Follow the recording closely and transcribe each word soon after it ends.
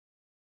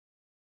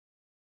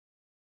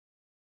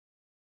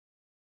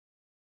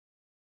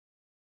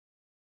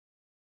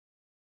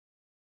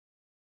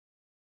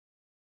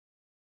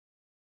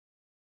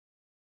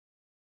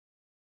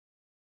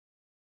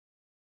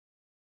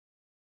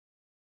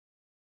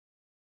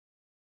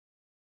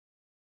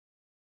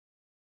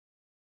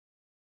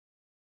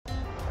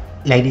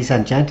Ladies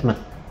and gentlemen,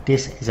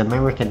 this is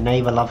American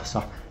Naval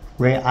Officer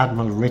Rear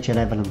Admiral Richard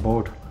Evelyn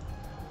Byrd,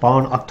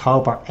 born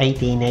October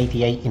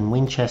 1888 in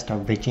Winchester,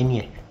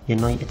 Virginia,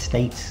 United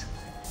States.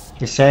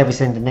 His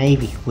service in the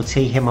Navy would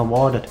see him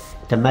awarded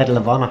the Medal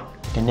of Honor,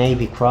 the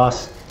Navy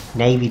Cross,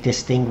 Navy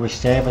Distinguished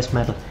Service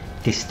Medal,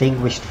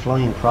 Distinguished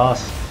Flying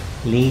Cross,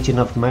 Legion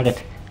of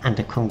Merit and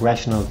the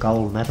Congressional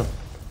Gold Medal.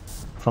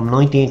 From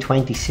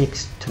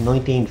 1926 to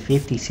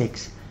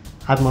 1956,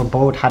 Admiral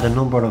Byrd had a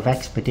number of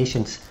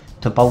expeditions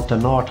to both the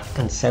North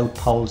and South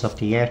Poles of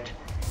the Earth.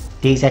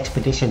 These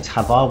expeditions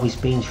have always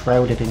been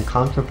shrouded in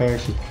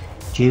controversy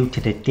due to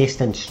the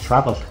distance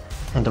travelled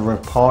and the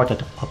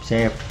reported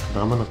observed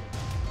phenomenon.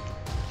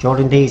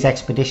 During these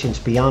expeditions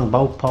beyond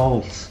both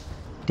poles,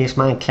 this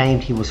man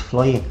claimed he was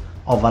flying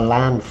over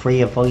land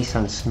free of ice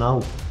and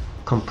snow,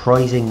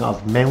 comprising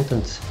of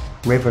mountains,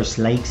 rivers,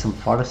 lakes and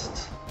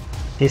forests.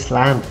 This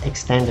land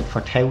extended for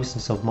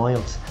thousands of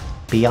miles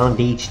beyond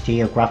each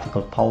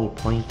geographical pole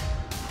point,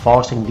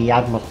 forcing the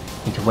Admiral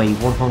into a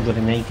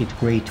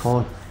 180-degree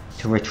turn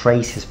to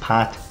retrace his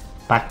path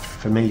back to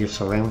familiar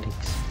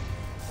surroundings.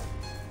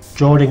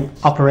 During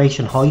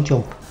Operation High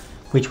Jump,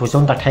 which was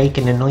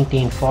undertaken in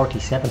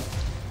 1947,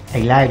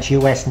 a large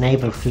US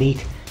naval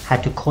fleet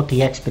had to cut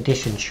the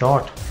expedition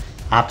short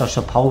after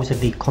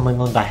supposedly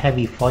coming under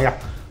heavy fire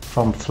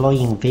from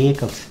flying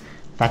vehicles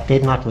that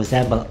did not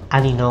resemble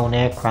any known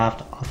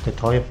aircraft of the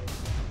time.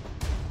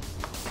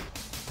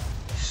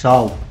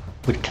 So,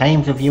 with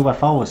claims of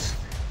UFOs,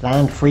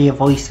 land free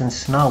of ice and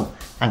snow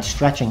and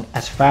stretching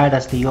as far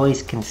as the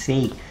eyes can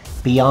see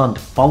beyond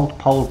both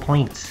pole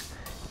points,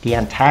 the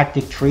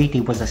Antarctic Treaty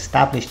was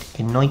established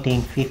in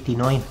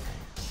 1959,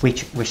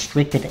 which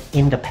restricted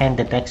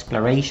independent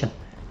exploration,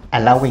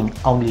 allowing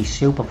only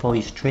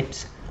supervised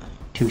trips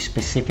to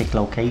specific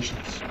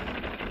locations.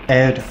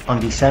 Aired on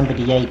December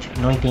 8,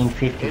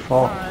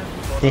 1954,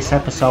 this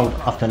episode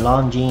of the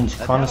Longines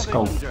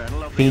Chronoscope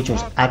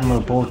features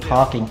Admiral Byrd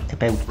talking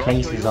about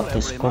places of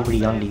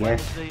discovery on the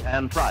Earth.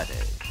 And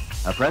Friday,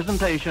 a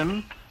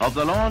presentation of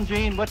the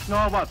Longines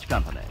Whitnor Watch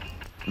Company,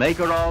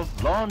 maker of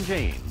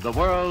Longines, the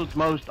world's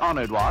most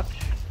honored watch,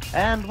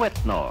 and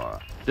Whitnor,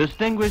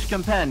 distinguished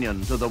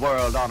companion to the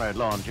world-honored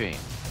Longines.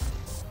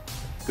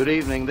 Good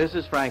evening, this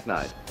is Frank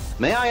Knight.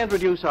 May I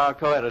introduce our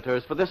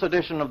co-editors for this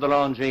edition of the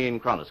Longines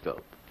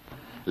Chronoscope?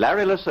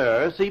 Larry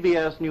Lasser,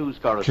 CBS News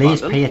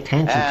correspondent. Please pay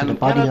attention to the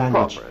body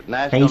language,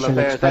 facial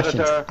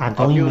expressions and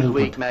eye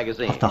movement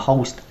of the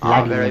host,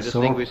 Larry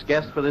Lasser.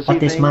 What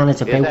this man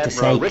is about to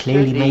say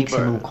clearly makes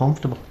him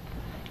uncomfortable.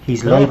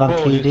 He's live on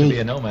TV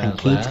and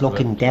keeps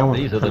looking down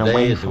and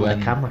away from the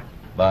camera.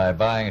 By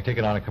buying a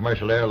ticket on a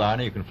commercial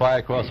airliner, you can fly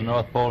across the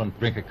North Pole and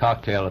drink a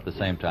cocktail at the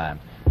same time.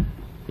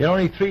 Yet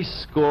only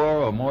 60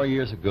 or more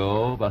years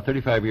ago, about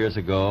 35 years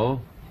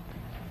ago,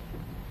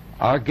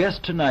 our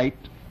guest tonight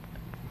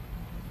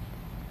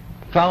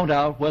found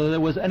out whether there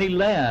was any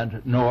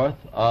land north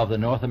of the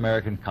North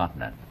American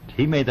continent.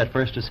 He made that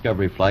first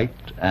discovery flight,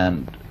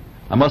 and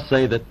I must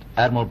say that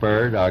Admiral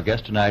Byrd, our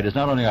guest tonight, is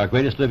not only our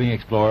greatest living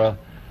explorer,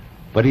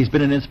 but he's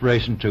been an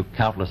inspiration to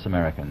countless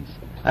Americans.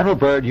 Admiral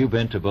Byrd, you've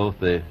been to both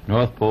the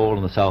North Pole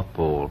and the South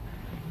Pole.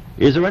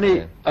 Is there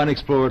any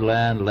unexplored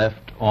land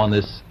left on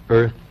this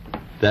Earth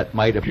that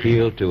might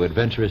appeal to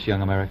adventurous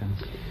young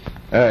Americans?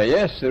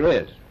 Yes, there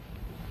is.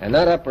 And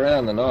not up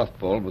around the North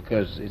Pole,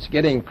 because it's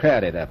getting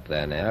crowded up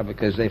there now,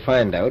 because they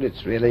find out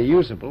it's really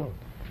usable,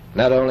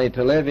 not only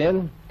to live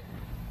in,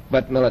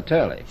 but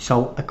militarily.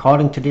 So,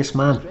 according to this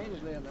man,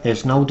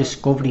 there's no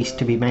discoveries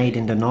to be made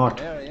in the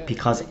North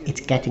because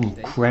it's getting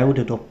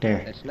crowded up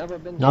there.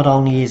 Not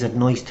only is it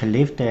nice to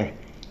live there,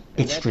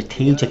 it's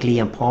strategically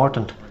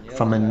important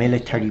from a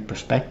military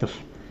perspective.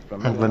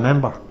 And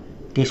remember,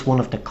 this is one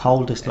of the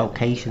coldest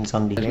locations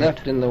on the Earth.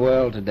 Left in the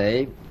world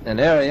today, an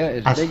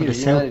area as big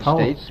as the United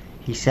States.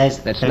 He says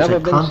there's a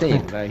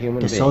continent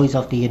the size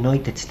of the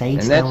United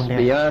States down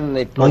there,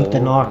 like the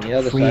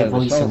North, free of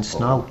ice and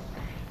snow.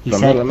 He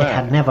said it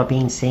had never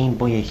been seen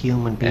by a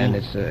human being.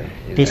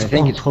 This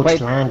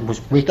untouched land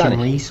was rich in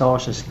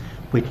resources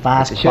with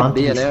vast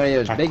quantities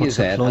that could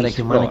supply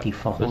humanity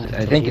for hundreds of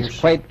years. I think it's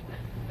quite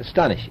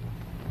astonishing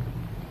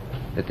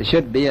that there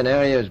should be an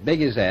area as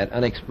big as that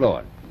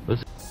unexplored.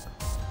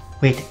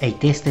 With a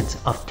distance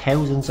of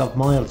thousands of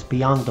miles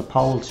beyond the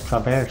poles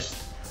traversed,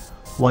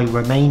 while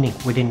remaining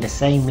within the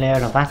same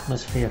layer of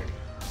atmosphere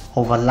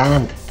over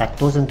land that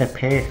doesn't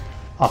appear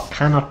or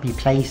cannot be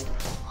placed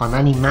on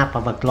any map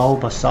of a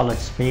globe or solid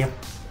sphere.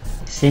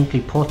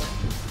 Simply put,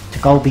 to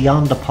go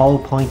beyond the pole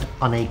point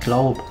on a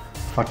globe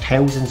for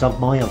thousands of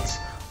miles,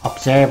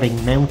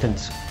 observing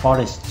mountains,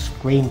 forests,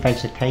 green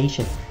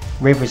vegetation,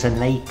 rivers and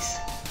lakes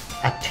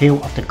at two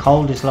of the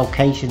coldest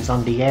locations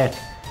on the Earth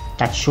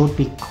that should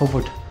be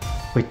covered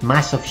with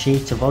massive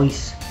sheets of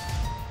ice,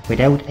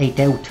 without a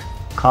doubt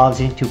calls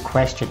into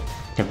question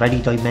the very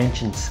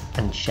dimensions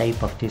and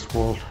shape of this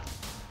world.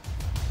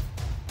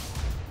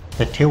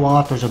 The two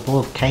authors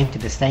above came to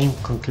the same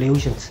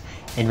conclusions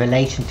in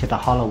relation to the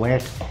hollow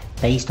Earth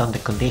based on the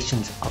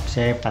conditions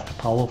observed at the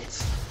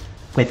poles.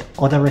 with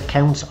other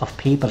accounts of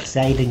people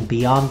sailing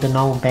beyond the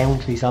known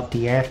boundaries of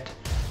the Earth.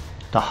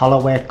 The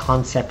hollow earth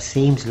concept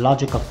seems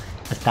logical,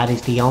 as that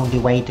is the only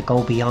way to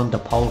go beyond the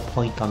pole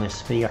point on a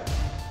sphere.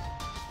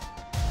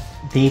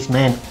 These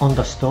men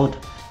understood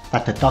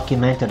that the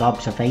documented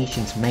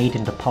observations made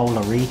in the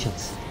polar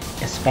regions,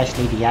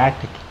 especially the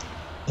Arctic,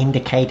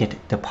 indicated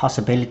the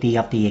possibility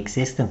of the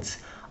existence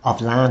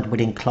of land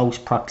within close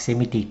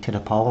proximity to the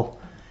pole.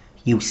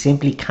 You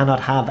simply cannot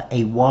have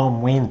a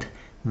warm wind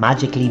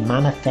magically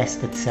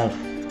manifest itself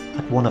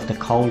at one of the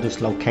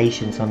coldest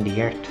locations on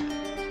the Earth.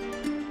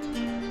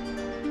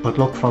 But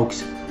look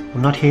folks,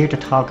 I'm not here to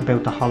talk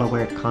about the hollow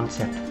earth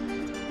concept.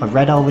 I've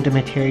read over the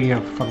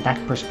material from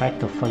that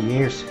perspective for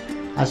years,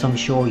 as I'm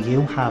sure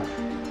you have.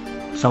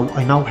 So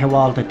I know how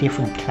all the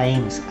different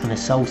claims and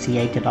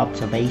associated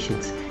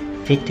observations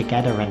fit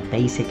together and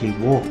basically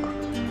work.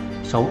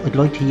 So I'd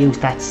like to use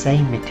that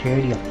same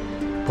material,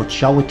 but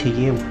show it to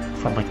you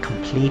from a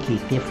completely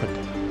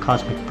different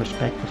cosmic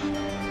perspective.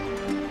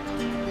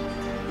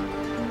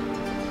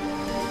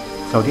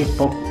 So this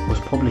book was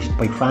published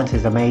by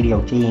Francis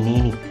Amadeo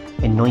Giannini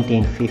in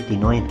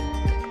 1959.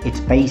 It's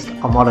based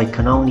on what I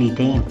can only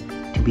deem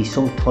to be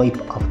some type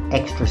of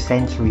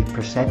extrasensory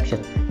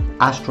perception,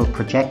 astral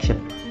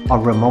projection or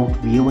remote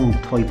viewing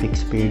type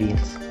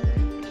experience.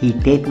 He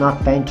did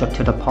not venture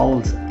to the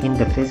poles in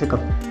the physical,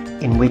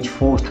 in which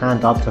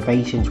first-hand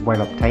observations were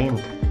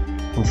obtained.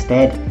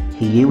 Instead,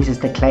 he uses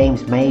the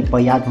claims made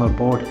by Admiral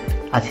Byrd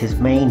as his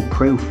main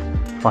proof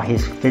for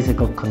his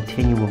physical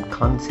continuum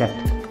concept,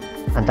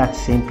 and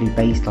that's simply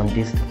based on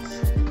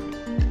distance.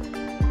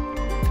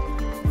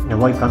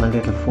 Now I've gone a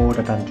little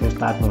further than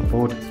just Admiral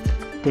Byrd.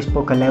 This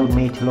book allowed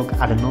me to look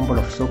at a number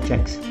of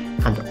subjects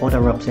and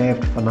other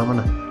observed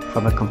phenomena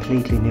from a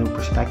completely new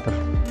perspective.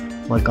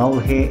 My goal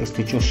here is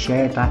to just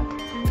share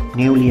that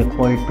newly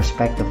acquired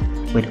perspective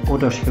with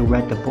others who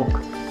read the book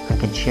and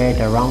can share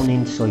their own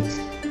insights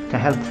to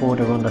help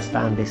further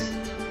understand this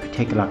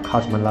particular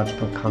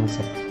cosmological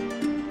concept.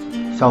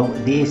 So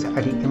these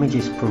are the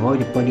images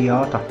provided by the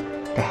author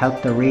to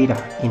help the reader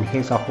in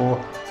his or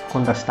her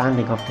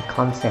understanding of the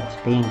concepts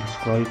being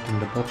described in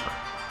the book.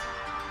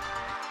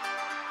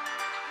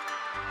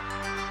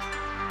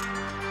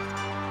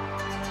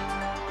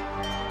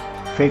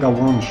 Figure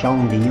 1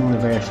 showing the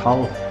universe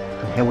whole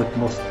and how it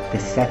must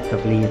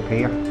deceptively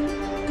appear.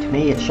 To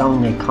me it's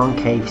showing a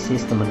concave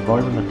system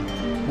environment,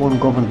 one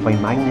governed by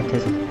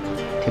magnetism.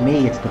 To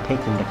me it's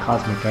depicting the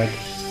cosmic egg.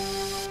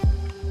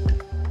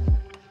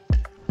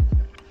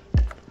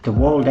 The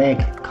world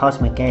egg,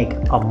 cosmic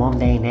egg or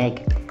mundane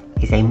egg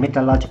is a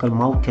mythological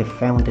motif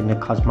found in the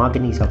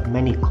cosmogonies of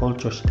many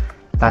cultures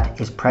that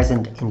is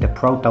present in the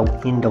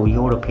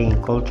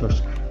Proto-Indo-European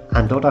cultures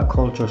and other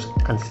cultures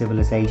and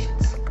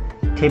civilizations.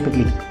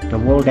 Typically, the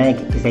world egg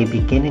is a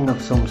beginning of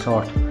some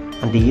sort,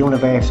 and the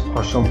universe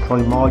or some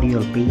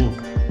primordial being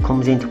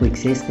comes into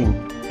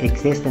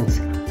existence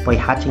by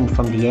hatching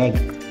from the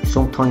egg,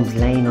 sometimes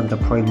laying on the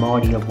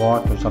primordial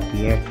waters of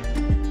the earth.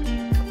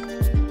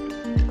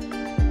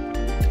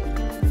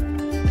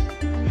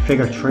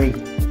 Figure 3,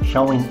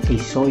 showing a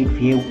side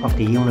view of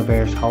the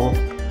universe whole,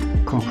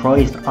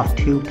 comprised of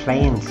two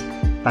planes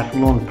that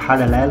run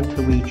parallel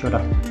to each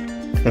other.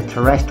 The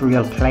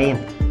terrestrial plane,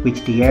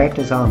 which the earth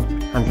is on,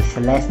 and the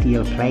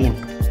celestial plane,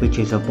 which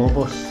is above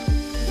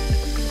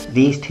us.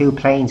 These two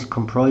planes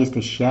comprise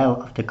the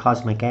shell of the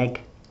cosmic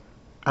egg,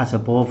 as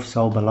above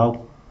so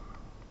below.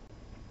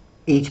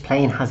 Each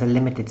plane has a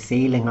limited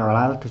ceiling or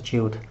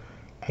altitude.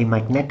 A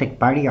magnetic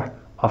barrier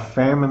or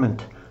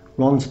firmament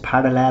runs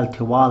parallel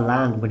to all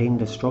land within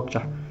the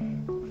structure.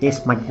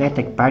 This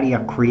magnetic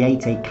barrier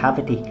creates a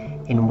cavity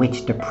in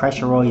which the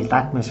pressurized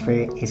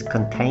atmosphere is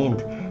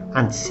contained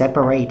and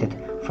separated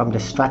from the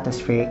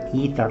stratosphere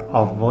ether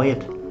or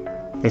void,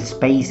 the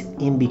space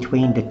in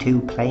between the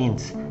two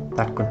planes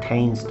that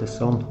contains the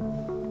sun.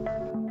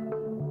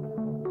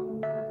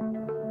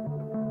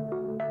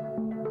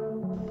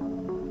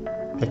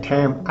 The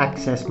term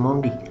Axis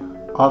Mundi,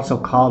 also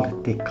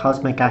called the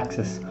cosmic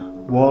axis,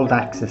 world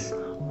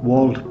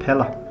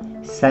pillar,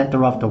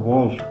 centre of the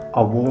world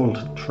or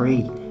world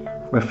tree,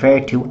 refer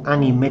to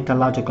any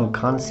mythological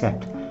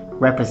concept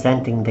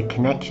representing the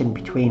connection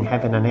between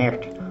heaven and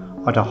earth,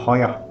 or the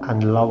higher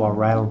and lower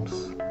realms.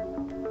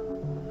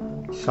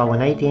 So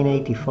in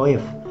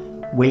 1885,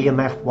 William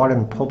F.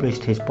 Warren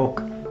published his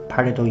book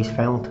Paradise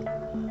Found,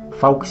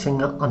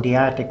 focusing on the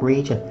Arctic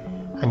region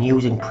and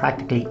using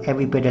practically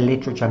every bit of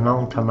literature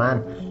known to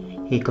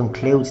man. He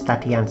concludes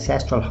that the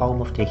ancestral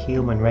home of the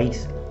human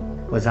race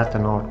was at the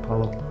North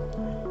Pole.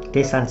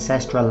 This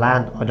ancestral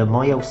land, or the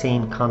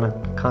Miocene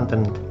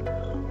continent,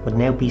 would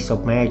now be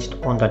submerged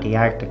under the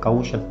Arctic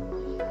Ocean.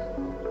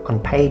 On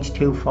page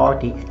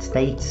 240 it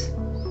states,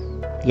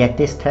 "Yet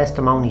this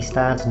testimony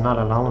stands not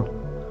alone,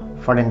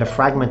 for in the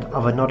fragment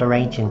of another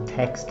ancient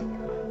text,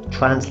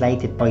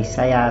 translated by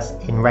Sayas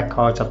in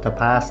Records of the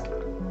Past,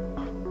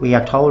 we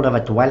are told of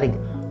a dwelling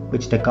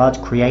which the gods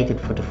created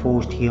for the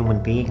first human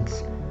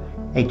beings,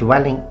 a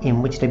dwelling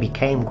in which they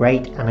became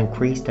great and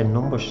increased in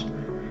numbers,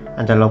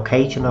 and the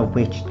location of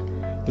which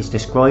is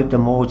described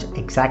in modes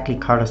exactly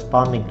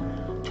corresponding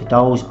to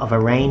those of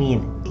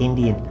Iranian,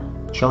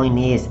 Indian,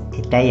 Chinese,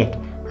 Eddaic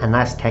and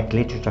Aztec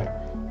literature,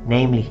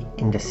 namely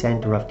in the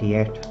centre of the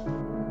earth.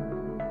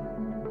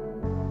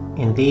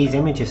 In these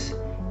images,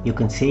 you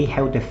can see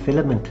how the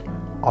filament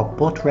or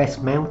buttress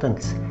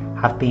mountains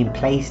have been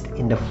placed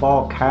in the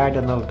 4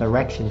 cardinal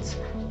directions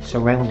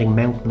surrounding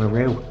Mount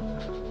Meru,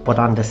 but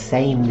on the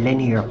same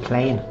linear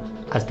plane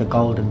as the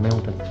Golden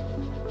Mountain.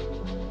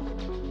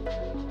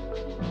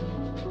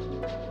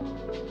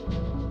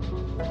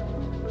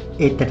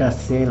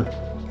 Yggdrasil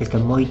is the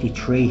mighty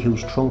tree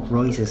whose trunk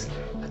rises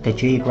at the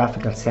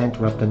geographical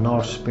centre of the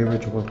Norse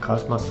spiritual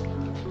cosmos.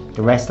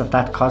 The rest of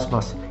that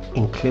cosmos,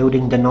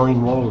 including the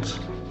 9 worlds,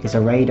 is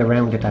arrayed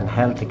around it and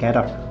held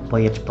together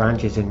by its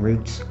branches and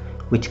roots,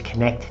 which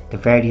connect the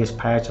various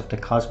parts of the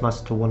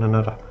cosmos to one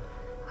another.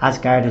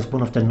 Asgard is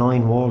one of the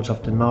 9 worlds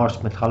of the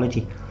Norse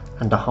mythology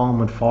and the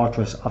home and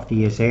fortress of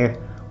the Aesir,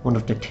 one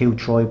of the 2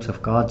 tribes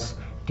of gods,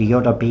 the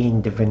other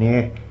being the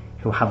Vanir,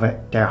 who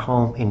have their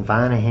home in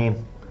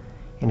Vanaheim.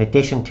 In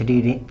addition to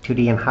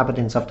the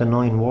inhabitants of the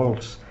 9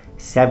 worlds,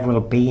 several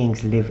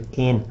beings live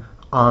in,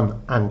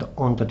 on and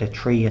under the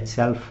tree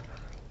itself.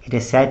 It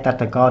is said that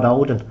the god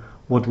Odin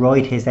would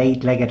ride his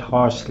 8-legged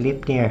horse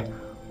Sleipnir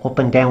up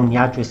and down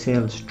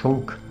Yggdrasil's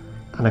trunk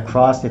and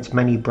across its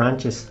many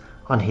branches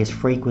on his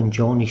frequent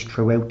journeys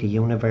throughout the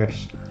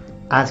universe.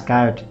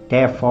 Asgard,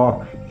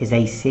 therefore, is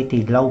a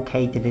city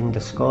located in the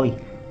sky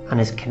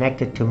and is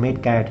connected to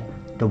Midgard,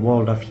 the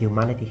world of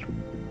humanity.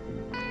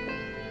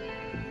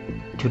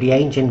 To the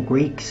ancient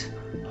Greeks,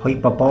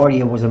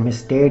 Hyperborea was a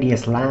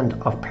mysterious land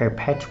of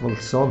perpetual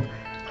sun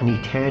and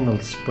eternal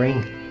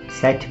spring,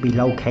 said to be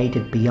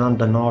located beyond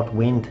the north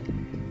wind.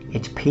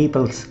 Its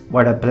peoples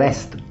were a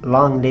blessed,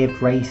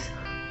 long-lived race,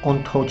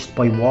 untouched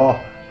by war,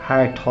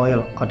 hard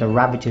toil or the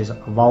ravages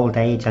of old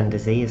age and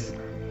disease.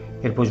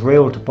 It was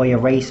ruled by a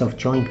race of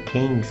giant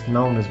kings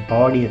known as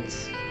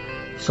Boreads.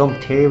 Some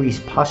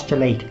theories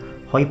postulate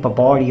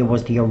Hyperborea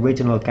was the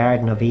original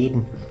Garden of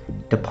Eden,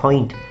 the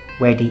point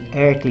where the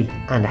earthly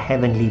and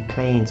heavenly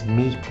planes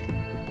meet.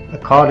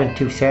 According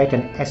to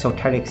certain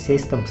esoteric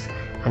systems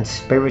and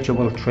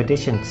spiritual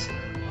traditions,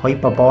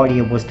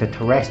 Hyperborea was the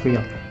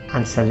terrestrial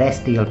and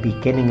celestial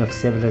beginning of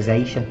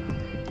civilization,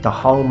 the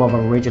home of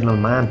original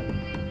man.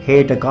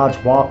 Here the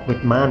gods walked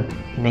with man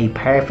in a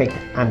perfect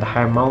and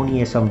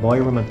harmonious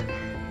environment,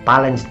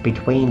 balanced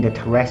between the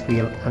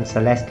terrestrial and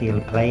celestial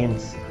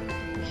planes.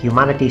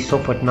 Humanity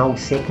suffered no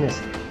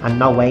sickness and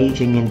no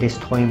aging in this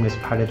timeless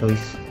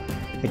paradise.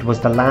 It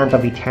was the land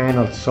of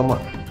eternal summer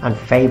and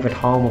favourite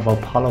home of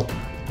Apollo,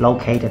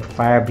 located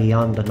far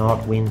beyond the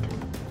north wind.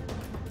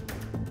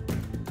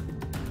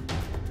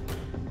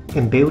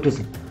 In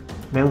Buddhism,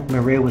 Mount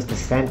Meru is the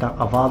centre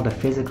of all the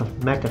physical,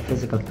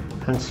 metaphysical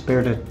and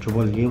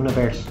spiritual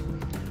universe.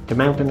 The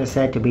mountain is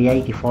said to be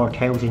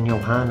 84,000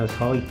 Johannes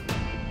high.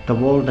 The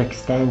world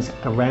extends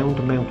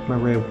around Mount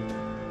Meru.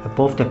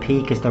 Above the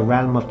peak is the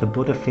realm of the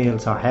Buddha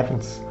fields or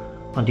heavens.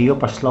 On the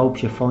upper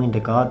slopes you find the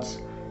gods.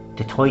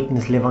 The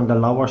Titans live on the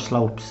lower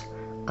slopes.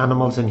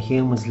 Animals and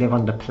humans live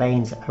on the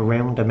plains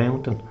around the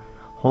mountain.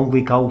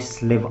 Hungry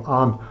ghosts live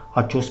on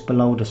or just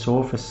below the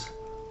surface.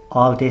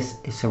 All this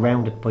is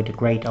surrounded by the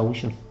great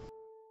ocean.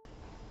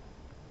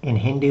 In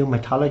Hindu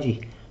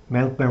mythology,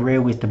 Mount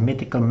Meru is the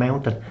mythical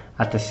mountain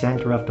at the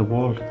centre of the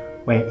world,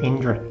 where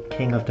Indra,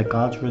 king of the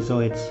gods,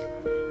 resides.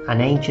 An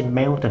ancient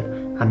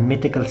mountain and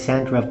mythical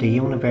centre of the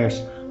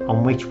universe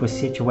on which was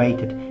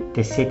situated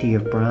the city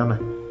of Brahma.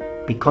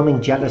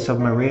 Becoming jealous of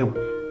Meru,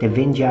 the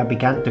Vindhya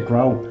began to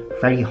grow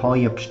very high,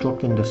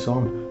 obstructing the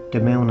sun, the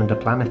moon and the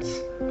planets.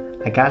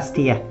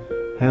 Agastya,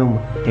 whom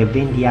the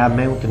Vindhya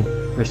mountain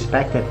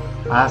respected,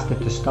 asked it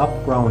to stop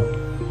growing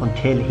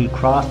until he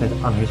crossed it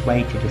on his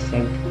way to the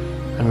south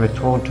and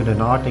returned to the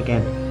north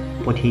again,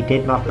 but he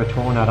did not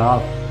return at all,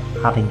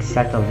 having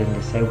settled in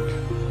the south.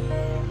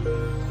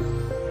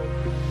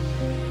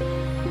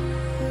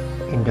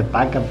 In the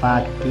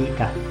Bhagavad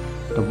Gita,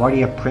 the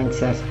warrior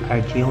princess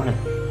Arjuna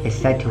is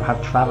said to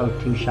have travelled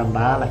to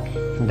Shambhala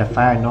in the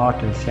far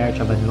north in search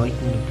of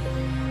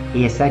enlightenment.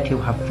 He is said to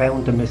have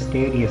found the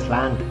mysterious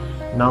land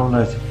known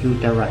as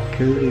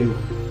Uttarakuru,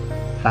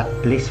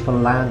 that blissful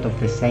land of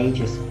the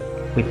sages,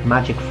 with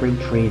magic fruit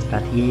trees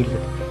that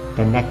yielded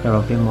the nectar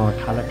of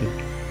immortality.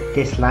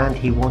 This land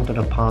he wandered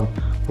upon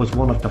was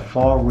one of the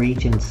 4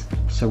 regions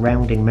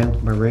surrounding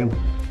Mount Meru,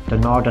 the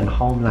northern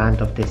homeland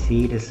of the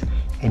Siddhas,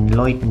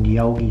 enlightened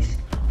yogis,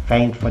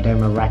 famed for their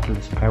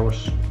miraculous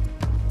powers.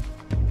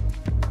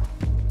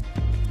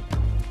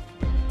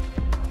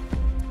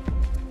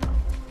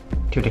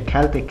 To the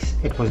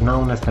Celtics, it was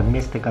known as the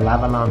mystical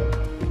Avalon,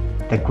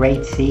 the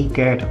great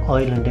sea-girt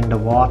island in the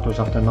waters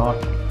of the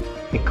north.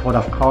 It could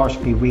of course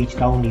be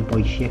reached only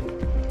by ship.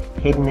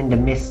 Hidden in the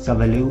mists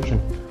of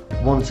illusion,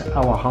 once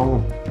our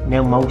home,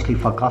 now mostly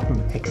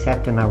forgotten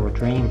except in our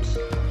dreams.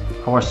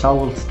 Our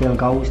soul still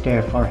goes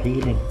there for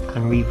healing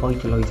and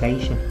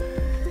revitalization.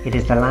 It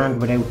is the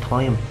land without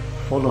time,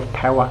 full of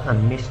power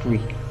and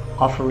mystery,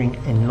 offering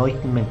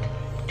enlightenment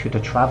to the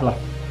traveller.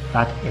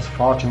 that is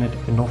fortunate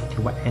enough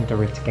to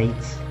enter its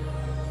gates.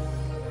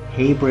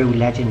 Hebrew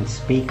legends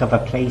speak of a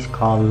place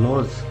called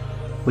Luz,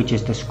 which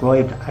is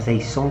described as a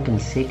sunken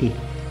city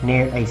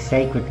near a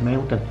sacred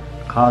mountain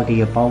called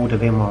the Abode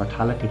of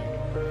Immortality.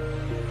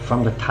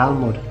 From the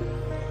Talmud,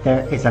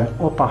 there is an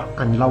upper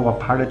and lower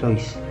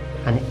paradise,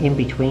 and in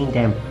between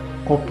them,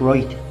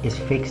 upright is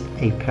fixed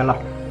a pillar,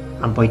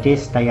 and by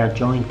this they are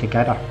joined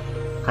together,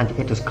 and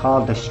it is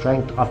called the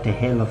Strenght of the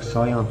Hill of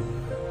Sion.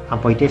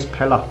 And by this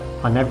pillar,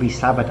 on every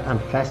Sabbath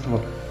and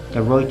festival,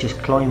 the righteous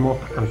climb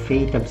up and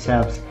feed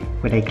themselves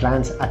with a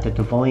glance at the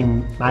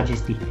divine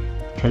majesty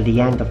till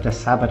the end of the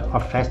Sabbath or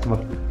festival,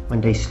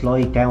 when they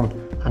slide down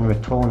and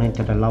return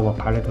into the lower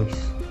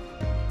paradise.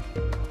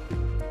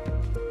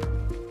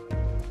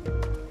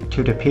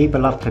 To the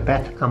people of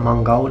Tibet and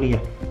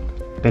Mongolia,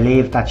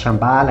 believe that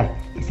Shambhala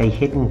is a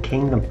hidden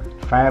kingdom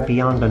far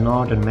beyond the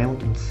northern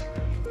mountains,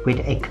 with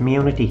a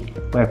community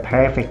where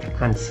perfect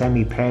and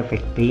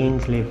semi-perfect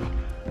beings live,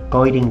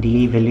 guiding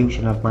the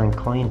evolution of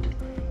mankind.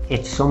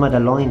 Its summit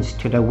aligns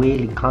to the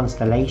wheeling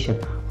constellation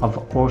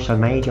of Ursa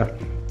Major,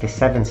 the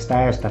 7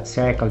 stars that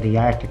circle the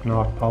Arctic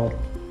North Pole.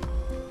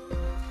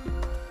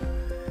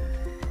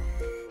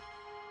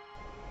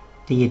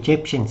 The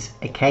Egyptians,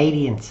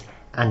 Akkadians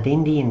and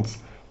Indians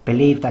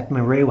believe that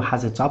Meru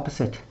has its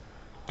opposite.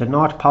 The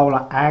North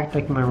Polar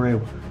Arctic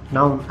Meru,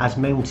 known as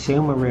Mount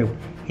Sumeru,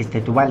 is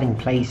the dwelling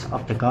place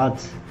of the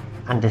gods,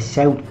 and the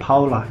South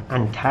Polar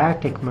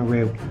Antarctic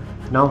Meru,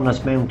 known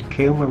as Mount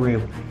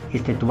Kumeru,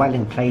 is the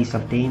dwelling place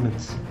of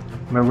demons.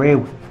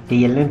 Meru,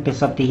 the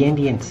Olympus of the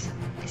Indians,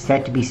 is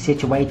said to be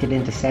situated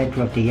in the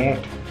centre of the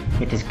earth.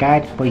 It is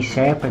guarded by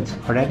serpents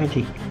or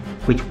energy,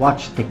 which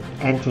watch the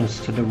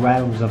entrance to the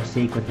realms of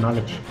secret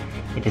knowledge.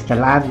 It is the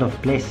land of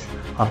bliss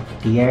of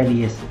the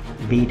earliest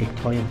Vedic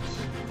times.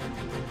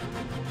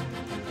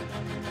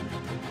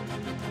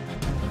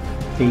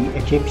 The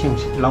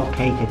Egyptians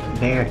located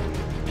their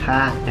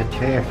Ta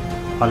Neter,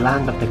 or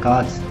land of the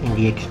gods, in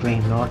the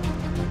extreme north.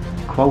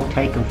 Quote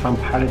taken from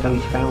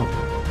Paradise Found,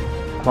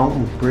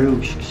 quoting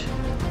Bruges,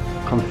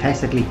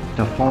 confessedly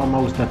the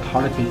foremost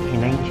authority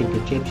in ancient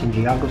Egyptian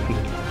geography,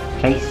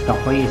 placed the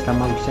highest and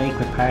most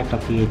sacred part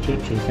of the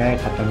Egyptians'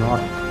 earth at the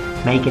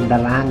north, making the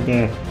land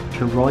there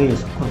to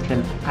rise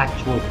until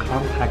actual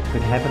contact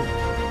with heaven.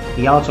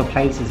 He also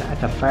places at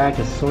the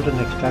farthest southern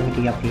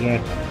extremity of the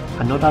earth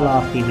another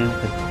lofty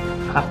mountain,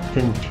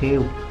 Apten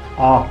 2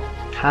 or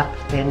Tap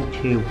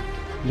N2,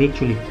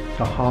 literally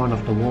the horn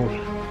of the world.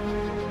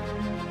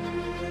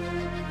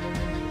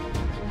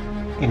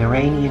 In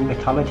Iranian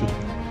mythology,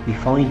 we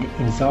find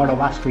in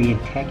Zoroastrian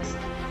text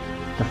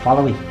the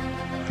following: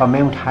 for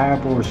Mount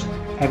harbours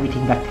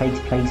everything that takes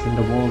place in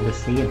the world is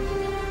seen.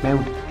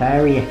 Mount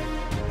Daria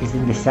is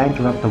in the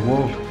centre of the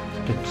world,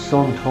 the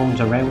sun turns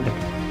around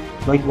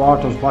it. Like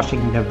waters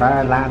washing the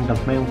bare land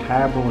of Mount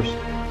harbours,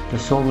 the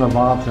sun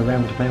revolves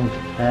around Mount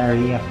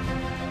Daria.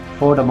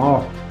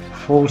 Furthermore,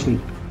 firstly,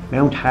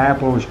 Mount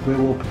harbours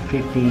grew up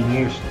in 15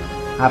 years.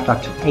 After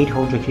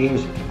 800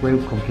 years it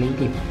grew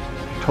completely.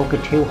 It took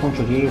it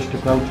 200 years to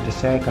grow to the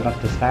circle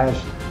of the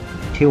stars,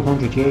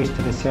 200 years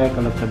to the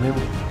circle of the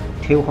moon,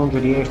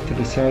 200 years to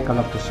the circle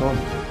of the sun,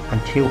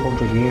 and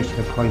 200 years to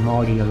the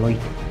primordial light.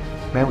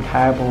 Mount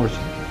harbours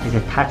is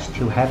attached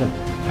to heaven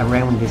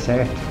around this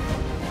earth,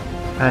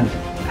 and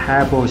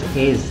harbours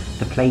is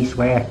the place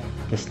where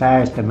the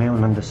stars, the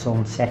moon and the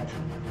sun set.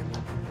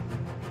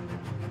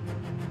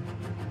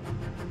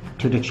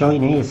 To the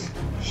Chinese,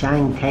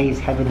 Shang Tai's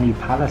heavenly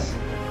palace,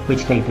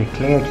 which they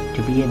declared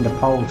to be in the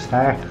pole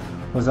star,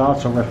 was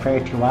also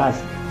referred to as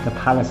the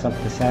Palace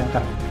of the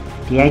Centre.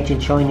 The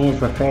ancient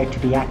Chinese referred to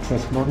the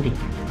Axis Mundi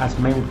as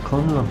Mount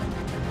Kunlun,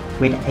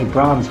 with a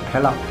bronze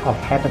pillar of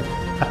heaven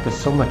at the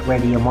summit where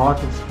the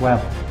immortals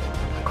dwell.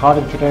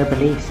 According to their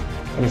beliefs,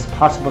 it is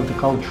possible to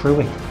go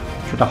through it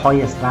to the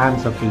highest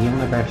lands of the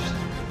universe.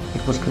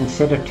 It was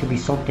considered to be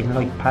something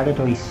like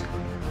paradise.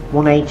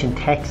 One ancient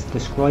text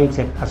describes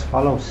it as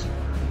follows: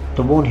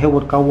 the one who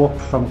would go up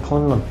from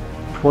Kunlun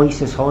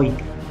twice as high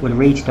will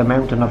reach the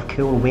mountain of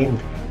cool wind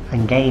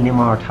and gain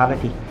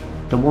immortality.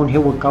 The one who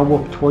would go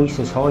up twice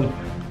as high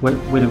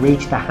will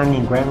reach the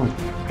hanging ground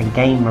and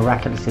gain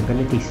miraculous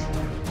abilities.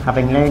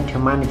 Having learned to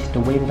manage the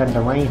wind and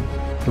the rain,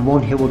 the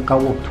one who would go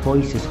up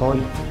twice as high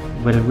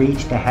will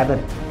reach the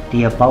heaven,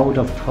 the abode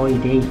of Tai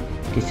Di,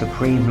 the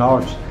Supreme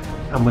Lords,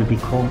 and will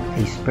become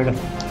a spirit.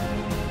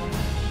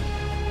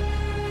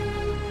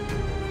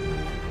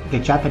 The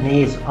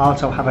Japanese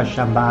also have a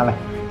Shambhala,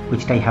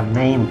 which they have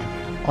named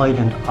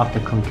Island of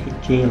the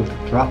Congealed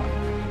Drop.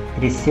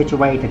 It is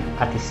situated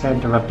at the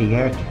centre of the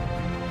earth.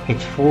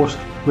 Its first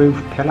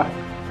roof pillar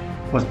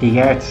was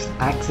the earth's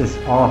axis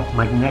or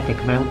magnetic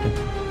mountain,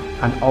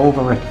 and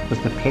over it was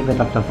the pivot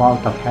of the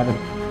vault of heaven,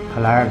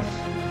 Polaris.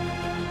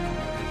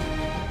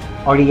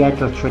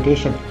 Oriental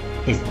tradition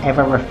is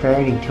ever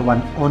referring to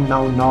an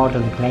unknown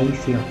northern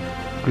glacier,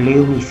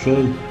 gloomy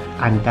sea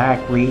and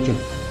dark region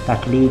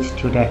that leads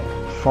to the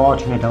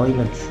Fortunate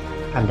Islands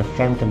and the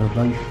Fountain of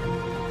Life.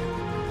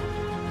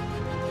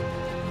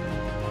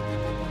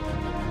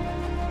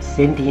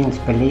 Scythians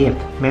believed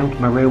Mount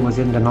Meru was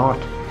in the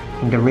north,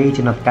 in the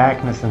region of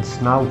darkness and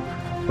snow,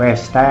 where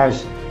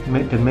stars,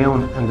 the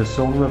moon and the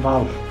sun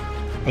revolve.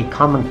 A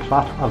common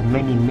plot of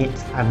many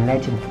myths and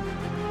legend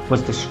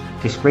was the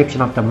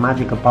description of the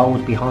magic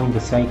abode behind the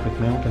sacred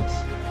mountains,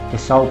 the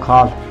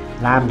so-called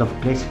Land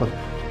of Blissful,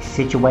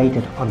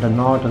 situated on the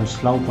northern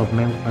slope of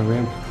Mount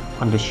Meru,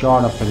 on the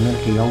shore of the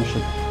Milky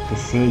Ocean, the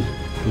sea,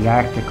 the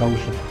Arctic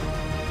Ocean.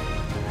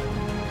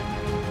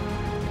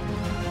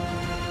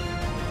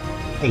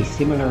 A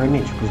similar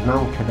image was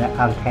known to the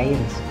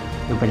Altaians,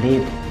 who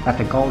believed that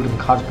the golden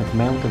cosmic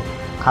mountain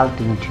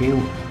Altin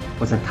II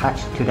was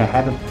attached to the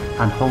heaven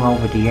and hung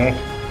over the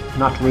earth,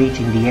 not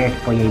reaching the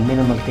earth by a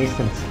minimal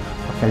distance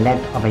of the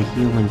length of a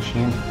human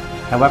chin.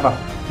 However,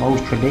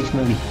 most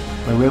traditionally,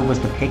 Meru was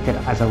depicted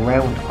as a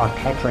round or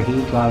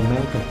tetrahedral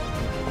mountain,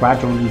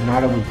 gradually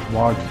narrowing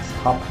towards its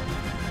top.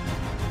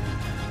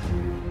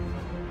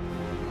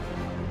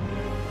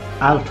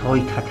 Altai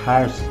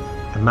Tatars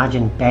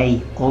imagine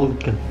Bey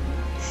Ulgan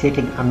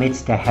sitting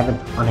amidst the heaven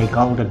on a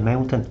golden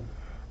mountain.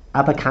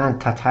 Abakan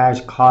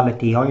Tatars call it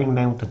the Iron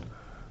Mountain.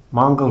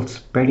 Mongols,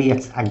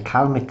 Buryatis and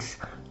Kalmyks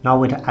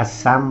know it as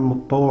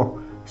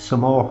Sambor,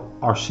 Samor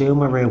or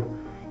Sumeru.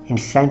 In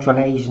Central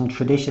Asian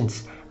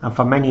traditions and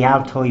for many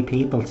Altai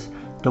peoples,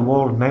 the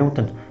World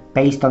Mountain,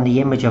 based on the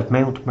image of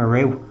Mount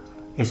Meru,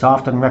 is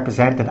often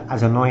represented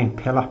as an iron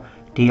pillar,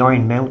 the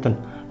Iron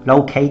Mountain,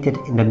 located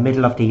in the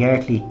middle of the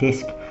earthly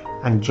disk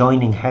and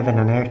joining heaven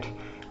and earth,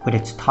 with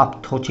its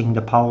top touching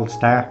the pole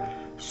star.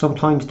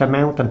 Sometimes the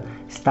mountain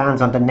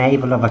stands on the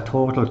navel of a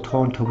turtle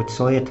turned to its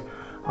side,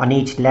 on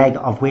each leg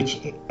of which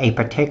a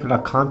particular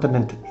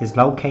continent is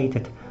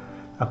located.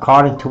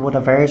 According to other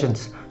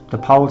versions, the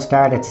pole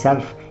star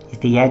itself is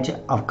the edge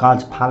of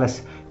God's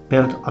palace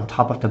built on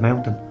top of the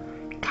mountain.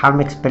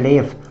 Kalmyks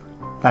believe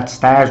that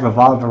stars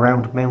revolve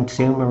around Mount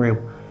Sumeru.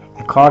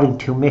 According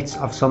to myths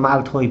of some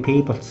Altai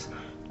peoples,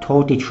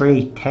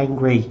 33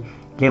 Tengri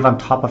live on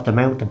top of the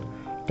mountain.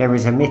 There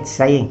is a myth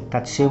saying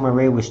that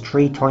Sumeru was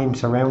 3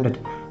 times surrounded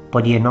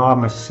by the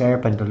enormous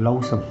serpent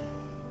Lourme.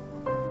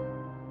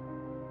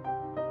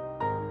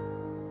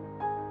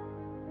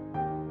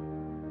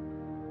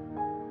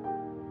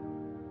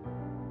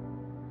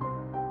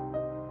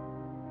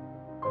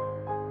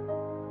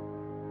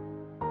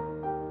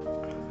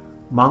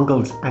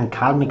 Mongols and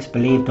Kalmyks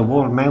believe the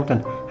World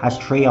Mountain has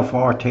 3 or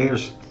 4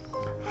 tiers.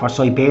 For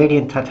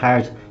Siberian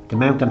Tatars, the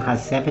mountain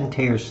has 7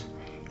 tiers.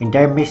 In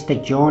their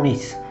mystic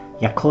journeys,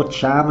 Yakut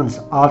shamans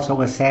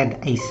also ascend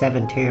a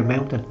 7-tier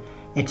mountain.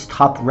 Its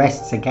top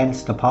rests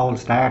against the pole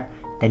star,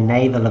 the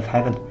navel of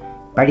heaven.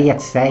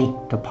 Buryatis say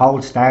the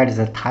pole star is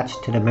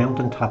attached to the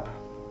mountaintop.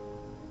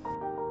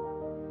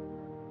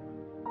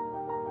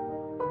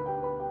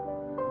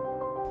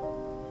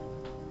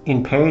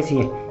 In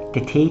Persia, the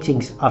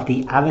teachings of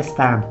the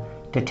Avestan,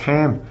 the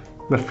term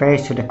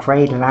refers to the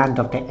cradle land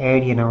of the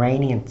Aryan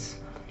Iranians.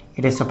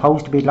 It is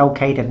supposed to be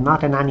located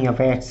not in any of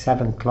Earth's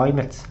 7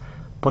 climates,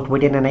 but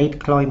within an 8th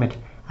climate,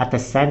 at the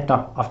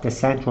centre of the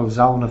central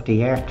zone of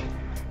the Earth.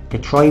 The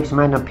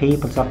tribesmen and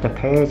peoples of the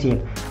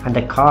Persian and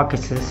the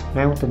Caucasus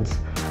Mountains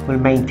will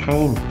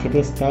maintain to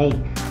this day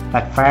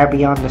that far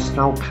beyond the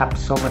snow-capped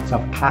summits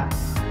of Kap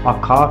or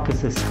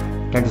Caucasus,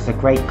 there is a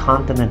great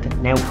continent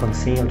now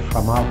concealed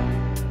from all.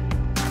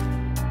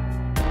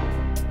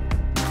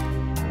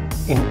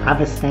 In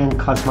Avestan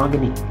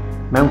cosmogony,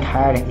 Mount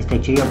Harda is the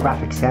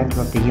geographic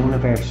centre of the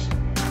universe.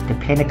 The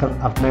pinnacle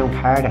of Mount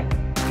Harda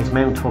is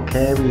Mount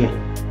Tokaria,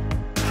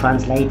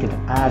 translated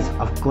as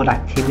of good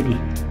activity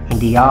in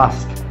the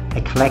Ost,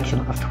 a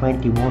collection of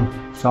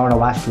 21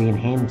 Zoroastrian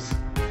hymns.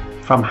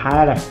 From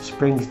Harda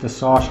springs the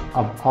source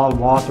of all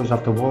waters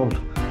of the world.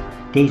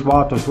 These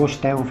waters rush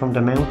down from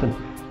the mountain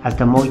as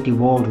the mighty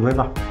World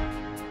River,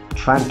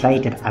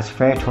 translated as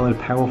fertile,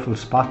 powerful,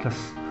 spotless,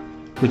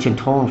 which in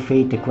turn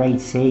feed the great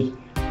sea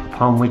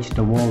upon which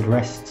the world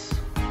rests.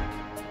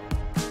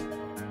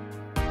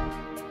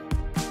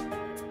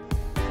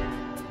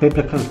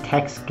 Biblical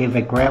texts give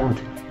a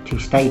ground to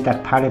state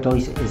that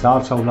paradise is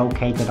also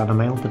located on a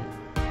mountain.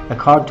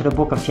 According to the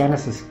book of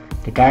Genesis,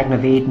 the Garden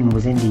of Eden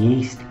was in the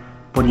east,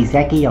 but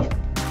Ezekiel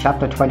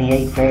chapter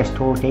 28 verse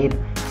 13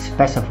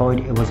 specified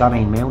it was on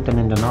a mountain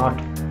in the north.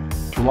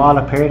 To all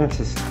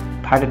appearances,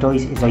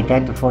 paradise is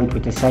identified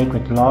with the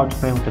sacred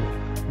Lord's Mountain,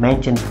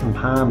 mentioned in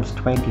Psalms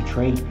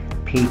 23,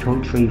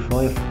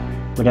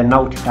 P235, with a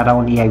note that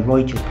only a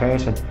righteous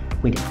person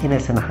with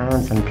innocent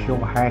hands and pure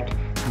heart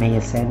may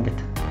ascend it.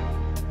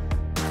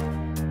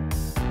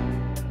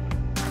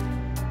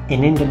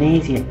 In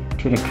Indonesia,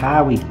 to the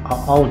Kawi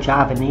or Old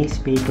Javanese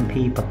speaking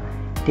people,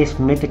 this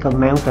mythical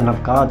mountain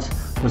of gods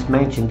was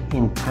mentioned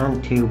in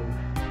Tantu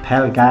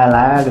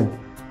Pelgalaran,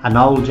 an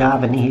Old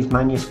Javanese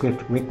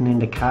manuscript written in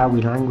the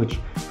Kawi language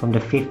from the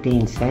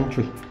 15th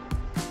century.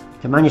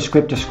 The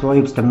manuscript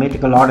describes the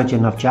mythical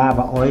origin of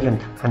Java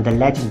Island and the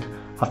legend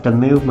of the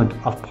movement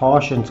of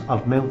portions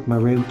of Mount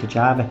Meru to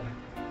Java.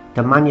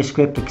 The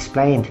manuscript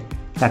explained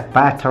that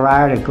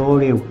Bhattarara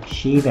Guru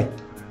Shiva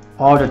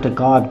ordered the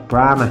god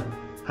Brahma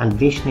and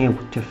Vishnu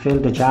to fill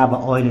the Java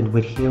Island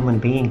with human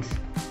beings.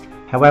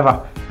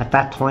 However, at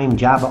that time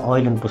Java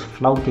Island was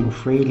floating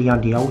freely on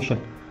the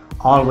ocean,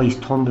 always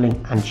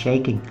tumbling and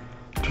shaking.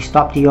 To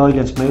stop the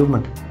island's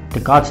movement, the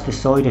gods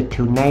decided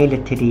to nail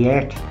it to the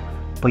earth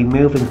by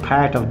moving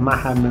part of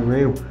Maha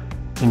Meru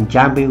in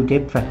Jambu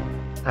Dipha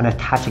and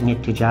attaching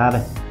it to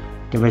Java.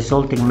 The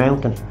resulting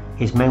mountain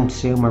is Mount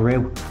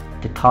Sumeru,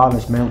 the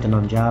tallest mountain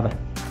on Java.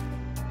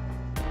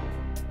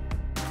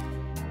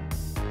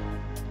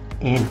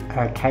 In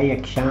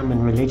archaic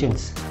shaman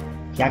religions,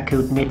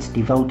 Yakut myths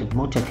devoted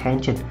much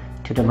attention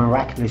to the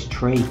miraculous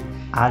tree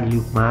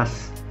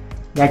Al-Lukmas.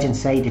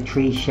 Legends say the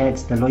tree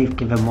sheds the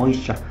life-giving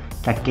moisture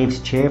that gives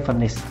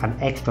cheerfulness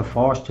and extra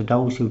force to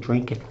those who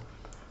drink it.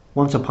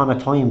 Once upon a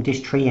time,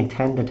 this tree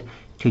intended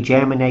to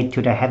germinate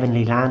to the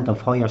heavenly land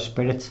of higher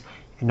spirits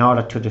in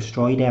order to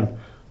destroy them,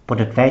 but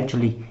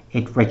eventually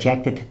it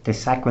rejected the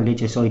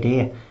sacrilegious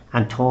idea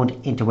and turned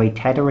into a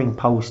tethering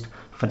post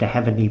for the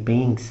heavenly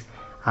beings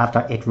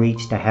after it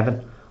reached the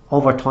heaven.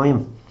 Over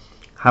time,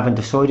 having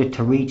decided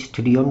to reach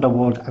to the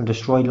underworld and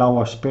destroy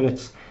lower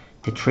spirits,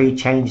 the tree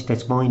changed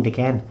its mind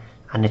again,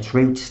 and its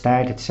roots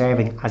started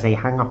serving as a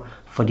hanger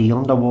for the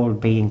underworld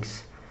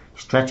beings.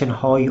 Stretching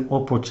high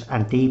upwards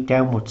and deep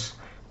downwards,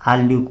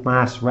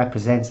 Al-Lukmas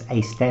represents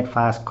a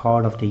steadfast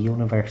core of the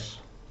universe.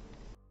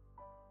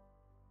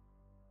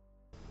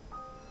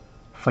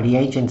 For the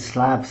ancient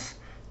Slavs,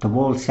 the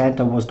world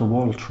centre was the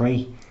world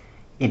tree.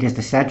 It is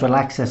the central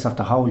axis of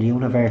the whole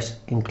universe,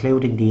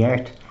 including the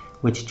earth,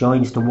 which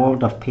joins the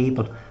world of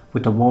people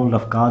with the world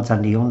of gods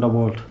and the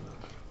underworld.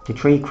 The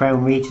tree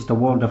crown reaches the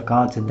world of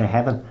gods in the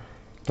heaven.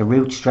 The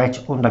roots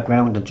stretch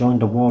underground and join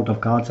the world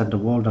of gods and the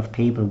world of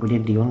people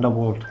within the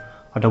underworld,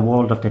 or the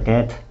world of the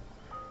dead.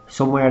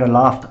 Somewhere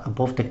aloft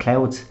above the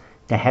clouds,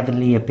 the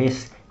heavenly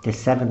abyss, the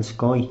seventh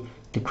sky,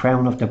 the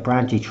crown of the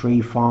branchy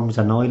tree forms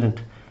an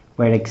island,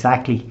 where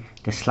exactly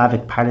the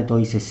Slavic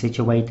paradise is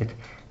situated,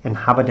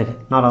 inhabited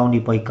not only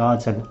by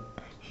gods and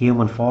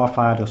human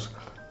forefathers,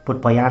 but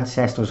by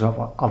ancestors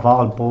of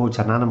all birds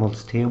and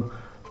animals too.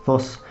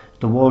 Thus,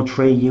 the world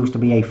tree used to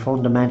be a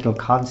fundamental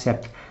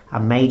concept, a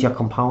major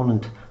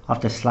component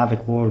of the Slavic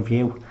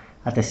worldview.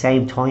 At the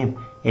same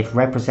time, it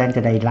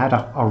represented a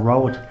ladder or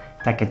road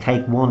that could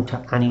take one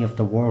to any of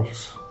the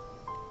worlds.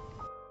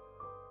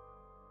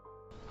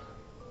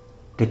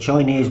 The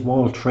Chinese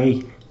world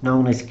tree,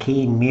 known as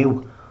Qin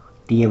Mu,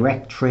 the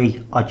erect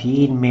tree, or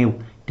Yin Mu,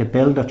 the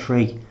builder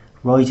tree,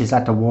 rises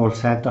at the world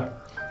centre.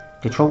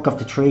 The trunk of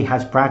the tree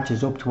has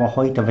branches up to a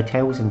height of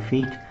 1,000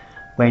 feet,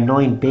 where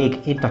 9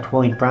 big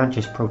intertwined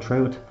branches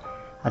protrude.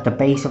 At the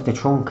base of the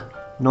trunk,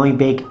 9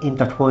 big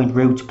intertwined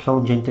roots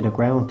plunge into the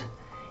ground.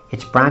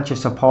 Its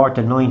branches support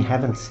the 9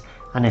 heavens,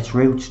 and its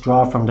roots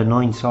draw from the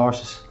 9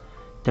 sources.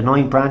 The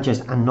 9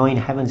 branches and 9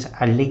 heavens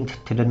are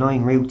linked to the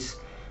 9 roots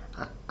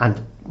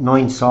and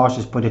 9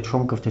 sources by the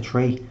trunk of the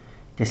tree.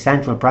 The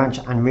central branch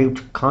and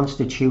root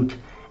constitute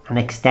an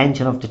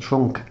extension of the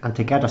trunk and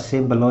together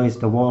symbolise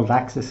the world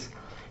axis,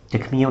 the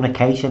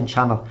communication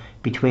channel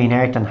between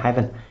earth and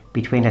heaven,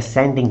 between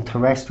ascending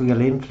terrestrial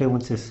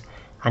influences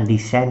and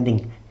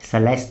descending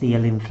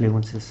celestial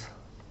influences.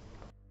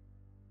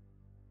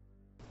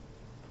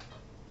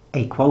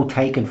 A quote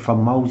taken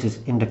from Moses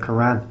in the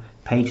Quran,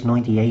 page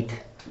 98.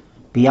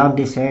 Beyond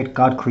this earth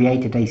God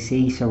created a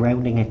sea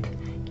surrounding it.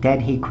 Then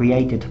he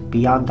created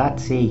beyond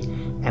that sea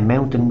a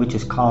mountain which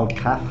is called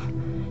Kaf.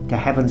 The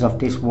heavens of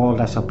this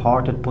world are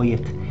supported by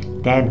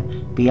it.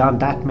 Then beyond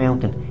that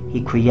mountain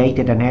he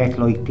created an earth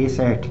like this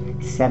earth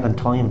 7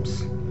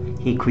 times.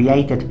 He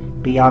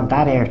created beyond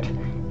that earth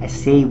a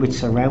sea which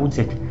surrounds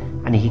it,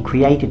 and he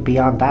created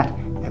beyond that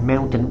a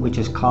mountain which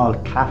is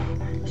called Kaf,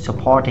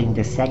 supporting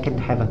the 2nd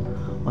heaven,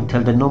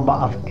 until the number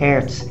of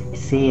earths,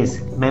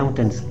 seas,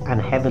 mountains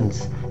and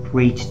heavens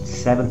reached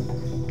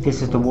 7.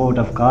 This is the word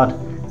of God,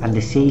 and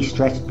the sea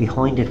stretched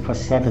behind it for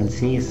 7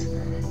 seas.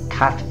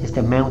 Kaf is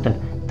the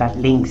mountain that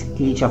links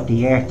each of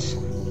the earths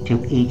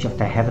to each of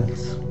the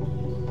heavens.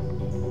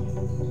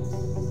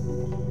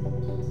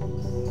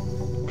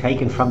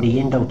 Taken from the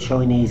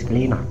Indo-Chinese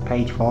Gleaner,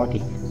 page 40.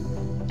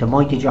 The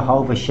mighty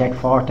Jehovah shed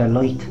forth a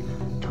light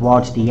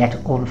towards the yet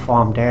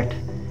unformed earth.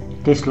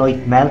 This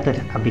light melted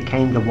and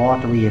became the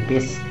watery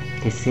abyss,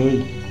 the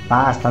sea,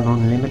 vast and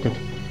unlimited.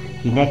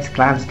 He next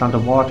glanced on the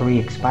watery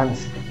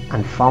expanse,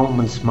 and foam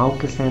and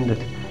smoke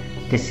ascended.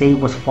 The sea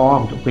was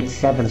formed with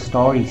 7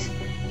 stories,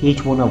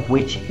 each one of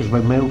which is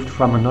removed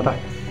from another,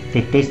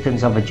 the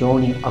distance of a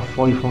journey of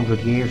 500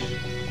 years.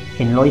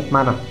 In like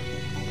manner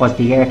was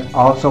the earth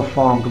also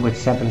formed with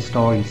 7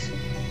 stories.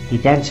 He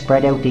then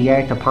spread out the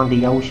earth upon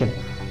the ocean,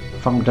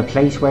 from the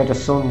place where the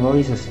sun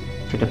rises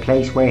to the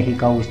place where he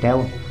goes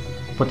down.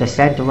 But the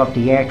centre of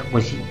the earth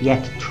was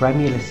yet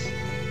tremulous,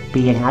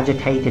 being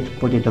agitated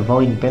by the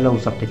divine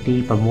billows of the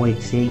deep and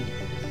wide sea.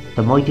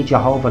 The mighty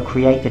Jehovah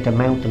created the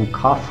mountain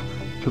Kaf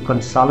to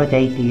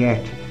consolidate the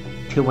earth,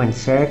 to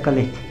encircle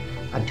it,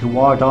 and to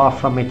ward off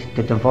from it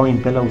the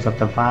divine billows of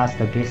the vast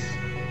abyss.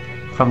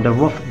 From the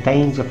rough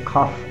veins of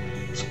Kaf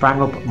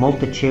sprang up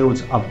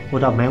multitudes of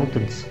other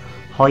mountains,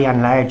 high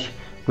and large,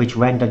 which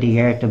render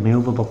the earth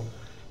immovable.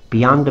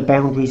 Beyond the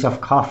boundaries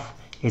of Kaf,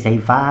 is a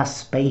vast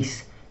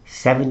space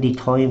 70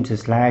 times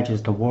as large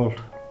as the world.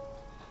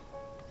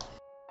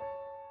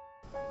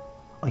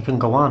 I can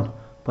go on,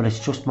 but it's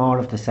just more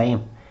of the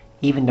same.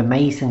 Even the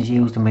Masons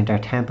use them in their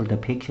temple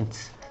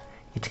depictions.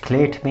 It's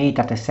clear to me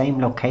that the same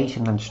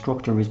location and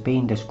structure is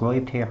being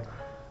described here.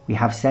 We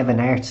have 7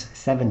 earths,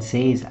 7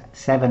 seas,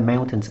 7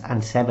 mountains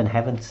and 7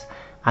 heavens,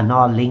 and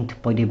all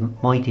linked by the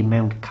mighty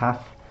Mount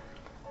Kaf.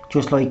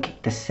 Just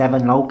like the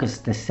 7 locusts,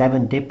 the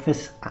 7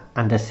 Dipvas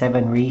and the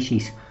 7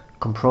 Rishis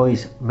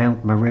comprise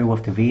Mount Meru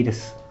of the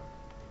Vedas.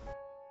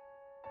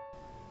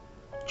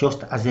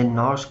 Just as in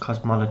Norse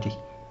cosmology,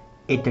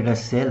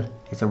 Yggdrasil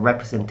is a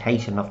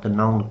representation of the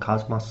known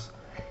cosmos.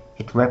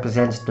 It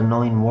represents the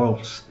 9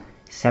 worlds.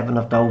 7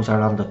 of those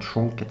are on the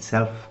trunk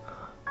itself,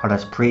 or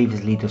as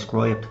previously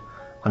described,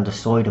 on the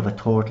side of a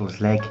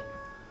turtle's leg,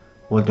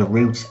 while the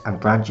roots and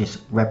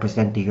branches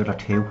represent the other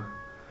 2.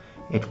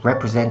 It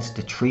represents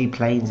the 3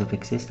 planes of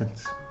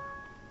existence.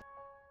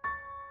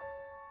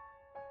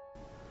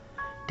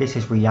 This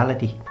is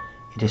reality.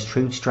 It is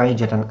truth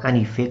stranger than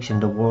any fiction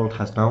the world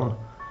has known.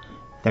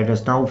 There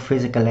is no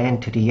physical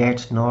end to the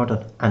Earth's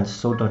northern and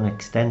southern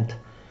extent.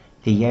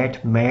 The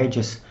Earth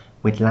merges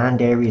with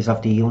land areas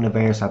of the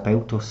universe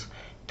about us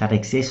that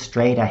exist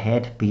straight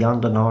ahead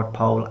beyond the North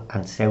Pole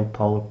and South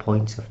Pole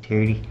points of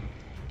theory.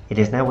 It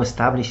is now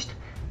established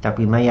that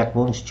we may at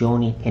once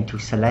journey into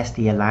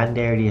celestial land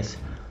areas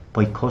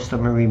by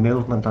customary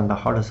movement on the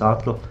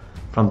horizontal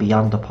from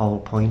beyond the pole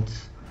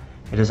points.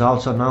 It is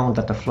also known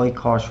that the flight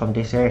course from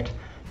this Earth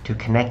to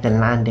connect the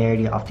land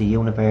area of the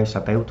universe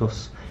about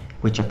us,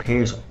 which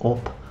appears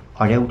up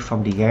or out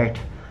from the Earth,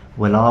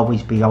 will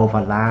always be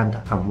over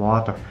land and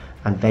water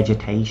and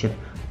vegetation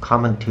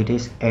common to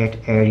this Earth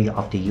area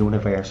of the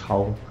universe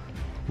whole.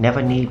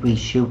 Never need we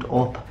shoot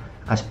up,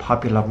 as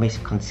popular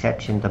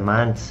misconception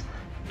demands,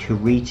 to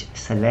reach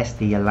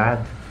celestial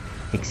land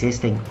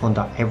existing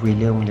under every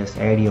luminous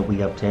area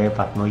we observe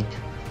at night.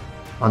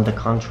 On the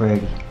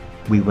contrary,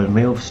 we will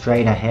move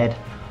straight ahead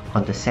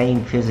on the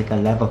same physical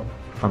level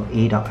from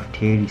either of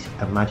theory's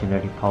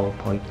imaginary pole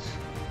points.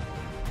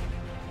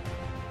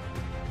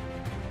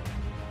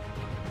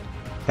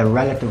 The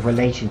relative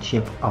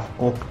relationship of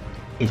up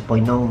is by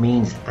no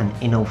means an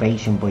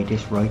innovation by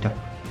this writer.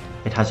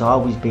 It has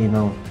always been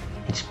known,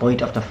 in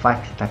spite of the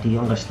fact that the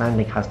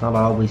understanding has not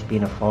always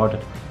been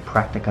afforded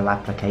practical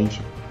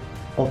application.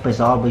 Up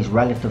is always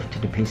relative to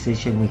the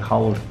position we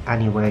hold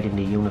anywhere in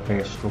the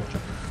universe structure.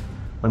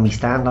 When we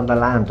stand on the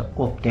land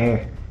up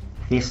there,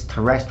 this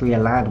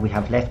terrestrial land we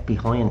have left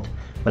behind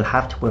will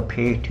have to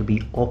appear to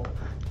be up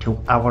to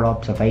our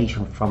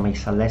observation from a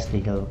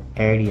celestial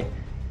area.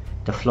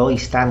 The fly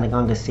standing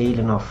on the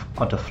ceiling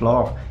or the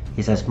floor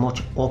is as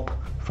much up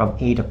from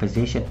either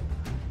position,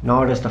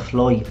 nor is the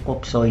fly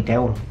upside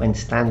down when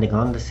standing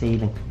on the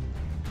ceiling.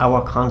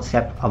 Our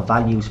concept of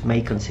values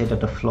may consider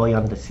the fly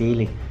on the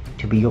ceiling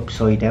to be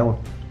upside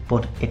down,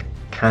 but it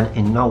can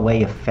in no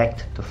way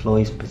affect the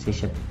fly's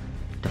position.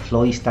 The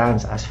fly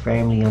stands as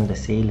firmly on the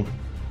ceiling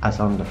as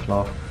on the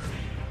floor.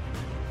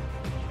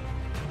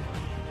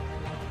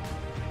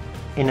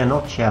 In a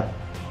nutshell,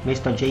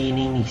 Mr.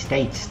 Giannini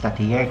states that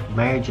the Earth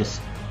merges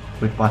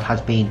with what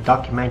has been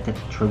documented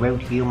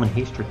throughout human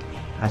history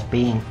as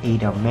being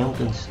either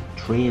mountains,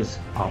 trees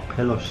or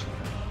pillars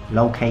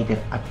located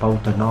at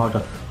both the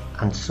northern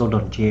and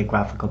southern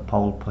geographical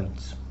pole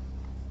points.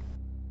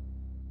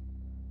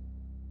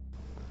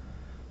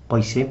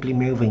 By simply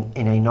moving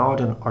in a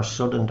northern or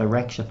southern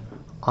direction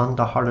on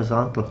the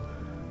horizontal,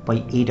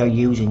 by either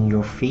using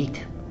your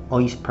feet,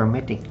 eyes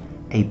permitting,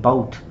 a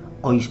boat,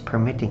 eyes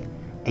permitting,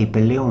 a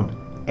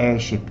balloon,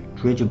 airship,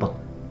 dirigible,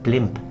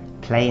 blimp,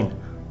 plane,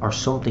 or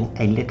something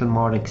a little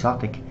more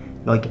exotic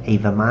like a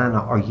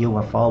Vimana or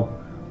UFO,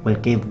 will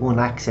give one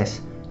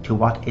access to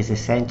what is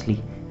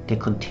essentially the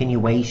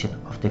continuation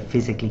of the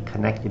physically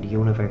connected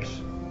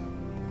universe.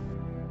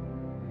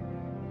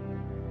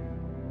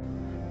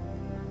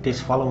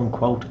 This following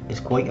quote is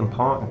quite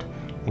important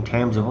in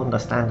terms of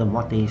understanding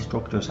what these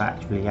structures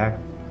actually are.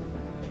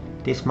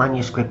 This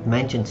manuscript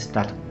mentions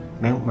that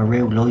Mount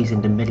Meru lies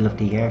in the middle of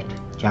the earth,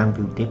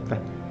 Jambu Dipva,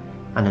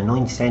 and a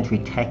 9th century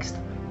text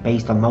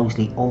based on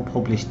mostly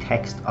unpublished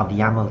text of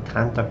Yamal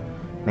Tantar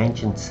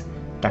mentions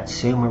that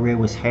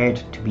Sumeru is heard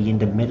to be in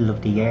the middle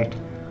of the earth,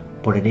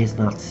 but it is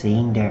not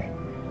seen there.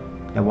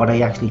 Now what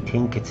I actually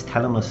think it's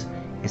telling us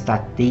is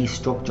that these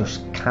structures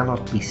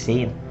cannot be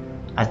seen,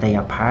 as they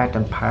are part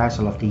and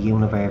parcel of the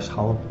universe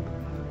whole.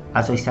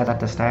 As I said at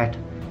the start,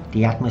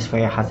 the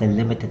atmosphere has a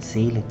limited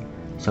ceiling,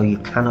 so you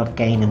cannot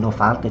gain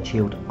enough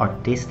altitude or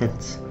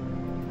distance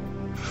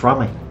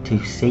from it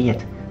to see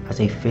it as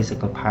a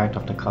physical part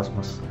of the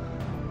cosmos.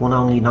 One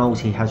only knows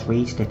he has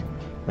reached it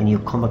when you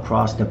come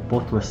across the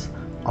buttress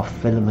of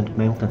filament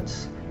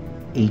mountains,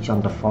 each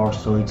on the 4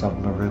 sides of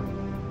Meru.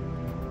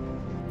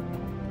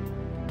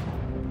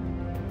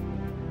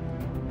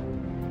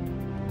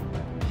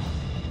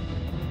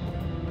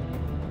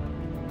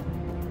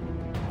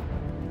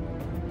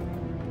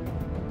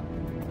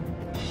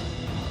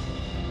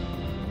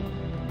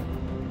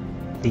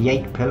 The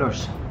 8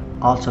 pillars,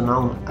 also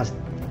known as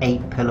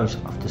 8 pillars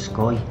of the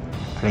sky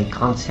are a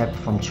concept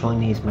from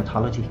Chinese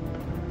mythology.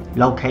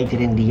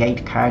 Located in the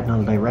 8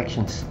 cardinal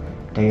directions,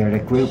 they are a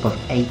group of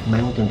 8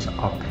 mountains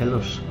or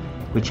pillars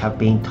which have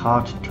been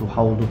thought to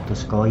hold up the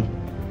sky.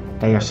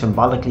 They are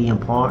symbolically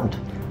important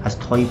as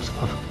types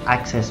of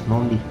Axis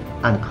Mundi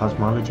and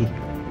cosmology.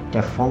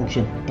 Their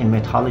function in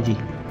mythology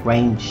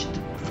ranged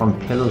from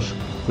pillars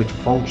which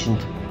functioned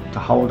to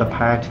hold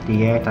apart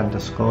the earth and the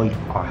sky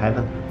or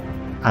heaven,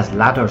 as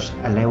ladders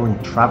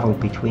allowing travel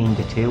between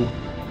the two,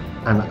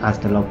 and as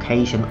the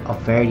location of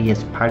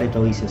various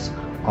paradises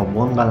or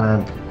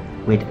wonderland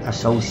with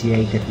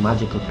associated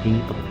magical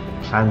people,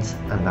 plants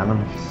and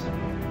animals.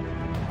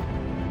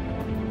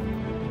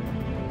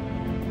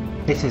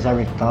 This is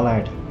Eric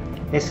Dollard.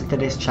 Listen to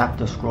this chap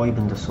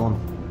describing the sun.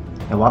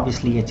 Now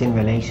obviously it's in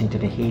relation to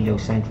the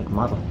heliocentric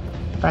model,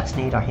 but that's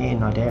neither here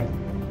nor there.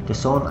 The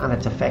sun and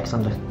its effects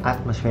on the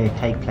atmosphere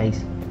take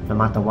place no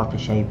matter what the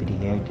shape of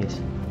the earth is.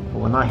 But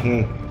we're not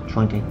here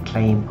trying to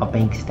claim or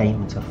make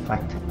statements of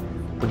fact.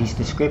 But his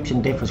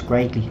description differs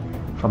greatly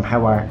from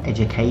how our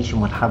education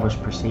would have us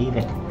perceive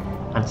it,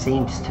 and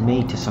seems to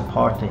me to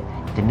support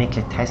the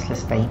Nikola Tesla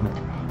statement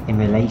in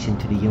relation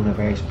to the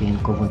universe being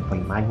governed by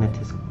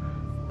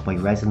magnetism, by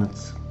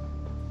resonance.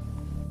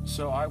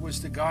 So I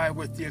was the guy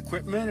with the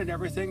equipment and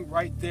everything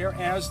right there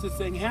as the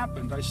thing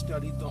happened. I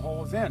studied the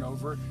whole event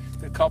over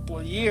the couple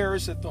of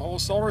years that the whole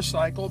solar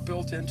cycle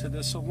built into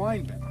this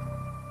alignment.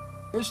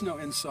 There's no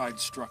inside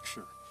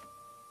structure.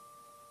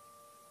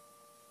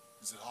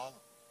 Is it hollow?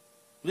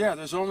 Yeah,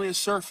 there's only a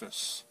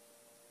surface.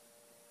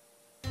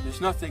 There's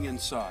nothing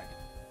inside.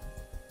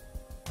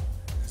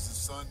 Is the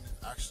sun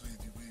actually,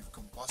 do you believe,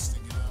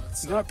 combusting in on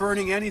It's itself? not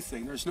burning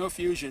anything. There's no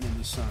fusion in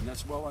the sun.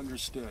 That's well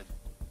understood.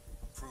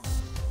 Proof.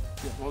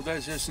 Yeah, well,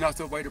 there's just not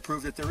the way to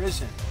prove that there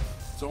isn't.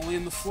 It's only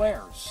in the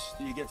flares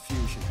that you get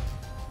fusion.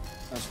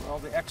 That's all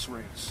the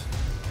X-rays.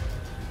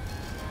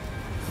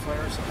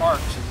 Flares, the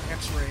arcs, and the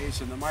X-rays,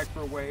 and the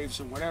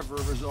microwaves, and whatever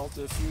result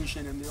of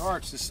fusion in the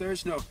arcs.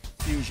 There's no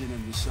fusion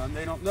in the sun.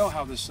 They don't know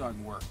how the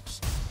sun works.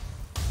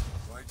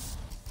 Right?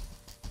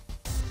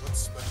 What's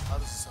special? How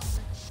does the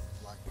sun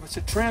make light? It's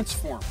a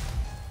transform.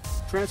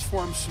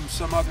 Transforms from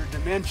some other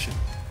dimension.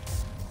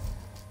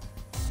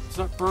 It's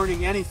not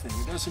burning anything.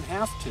 It doesn't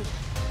have to.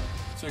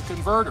 It's a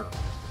converter.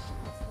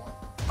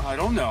 I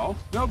don't know.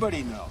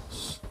 Nobody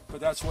knows. But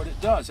that's what it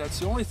does. That's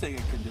the only thing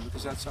it can do,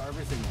 because that's how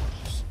everything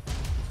works.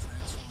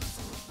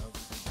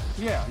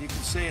 Yeah, you can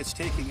say it's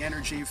taking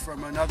energy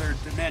from another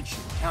dimension,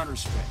 counter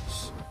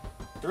space.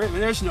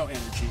 There's no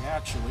energy,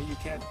 actually. You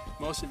can't,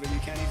 most of it you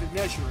can't even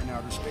measure in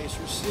outer space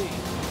or see.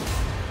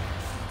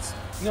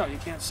 No, you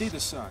can't see the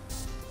sun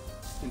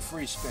in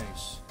free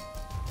space.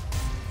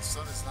 The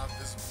sun is not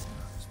visible.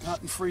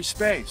 Not in free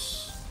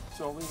space. It's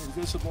only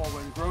invisible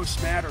when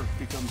gross matter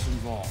becomes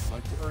involved,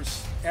 like the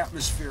Earth's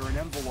atmosphere and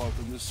envelope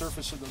and the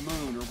surface of the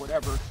moon or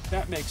whatever.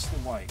 That makes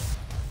the light.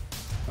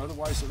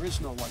 Otherwise, there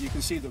is no light. You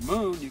can see the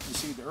moon, you can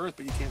see the Earth,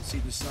 but you can't see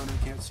the sun or you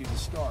can't see the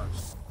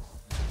stars.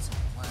 You can see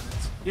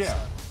planets. Yeah,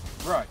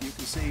 right. You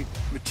can see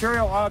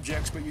material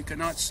objects, but you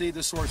cannot see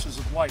the sources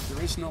of light.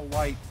 There is no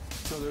light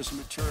until there's a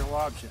material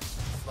object.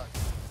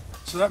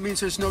 So that means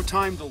there's no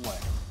time delay.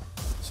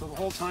 So the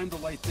whole time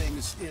delay thing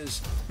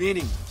is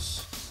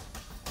meaningless.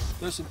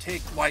 It doesn't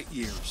take light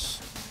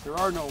years. There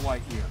are no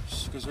light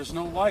years because there's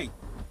no light.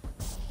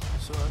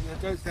 So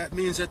that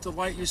means that the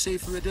light you see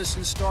from the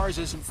distant stars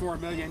isn't 4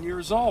 million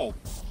years old.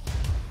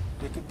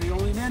 It could be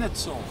only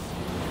minutes old.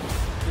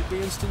 It could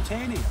be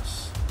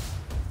instantaneous.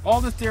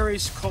 All the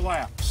theories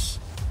collapse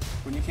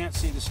when you can't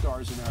see the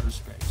stars in outer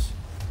space.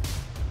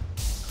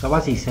 So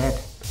as he said,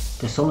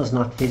 the sun is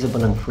not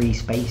visible in free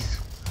space.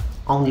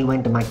 Only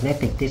when the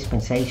magnetic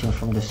dispensation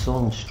from the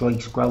sun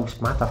strikes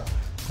gross matter,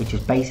 which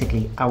is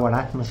basically our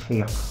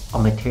atmosphere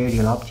or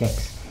material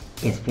objects,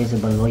 is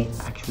visible light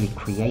actually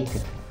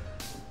created.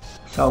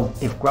 So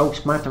if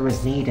gross matter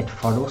is needed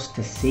for us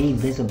to see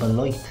visible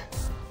light,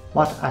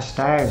 what are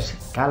stars,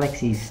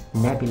 galaxies,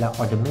 nebula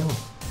or the moon?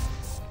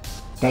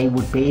 They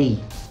would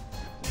be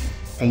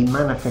a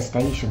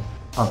manifestation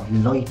of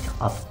light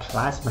of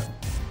plasma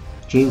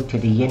due to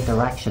the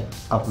interaction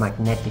of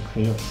magnetic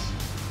fields.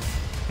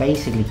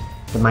 Basically,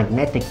 the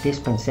magnetic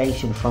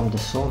dispensation from the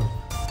sun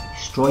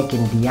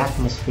striking the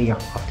atmosphere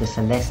of the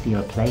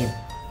celestial plane,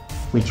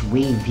 which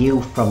we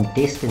view from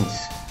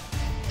distance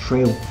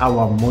through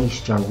our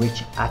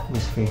moisture-rich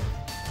atmosphere.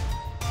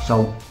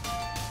 So,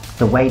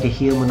 the way the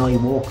human eye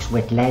works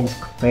with lens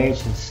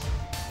convergence,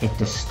 it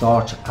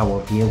distorts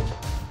our view.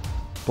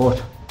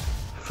 But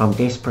from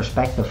this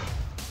perspective,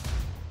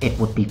 it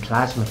would be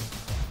plasma.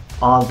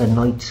 All the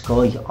night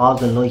sky, all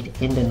the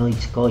light in the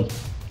night sky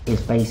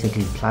is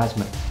basically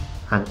plasma,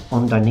 and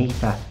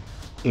underneath that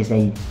is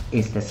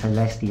the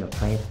celestial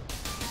plane.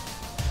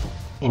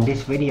 In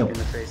this video,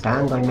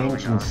 Dan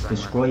Dimensions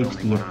describes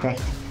the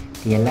effect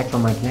the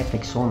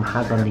electromagnetic sun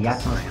has on the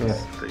atmosphere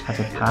as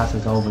it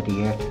passes over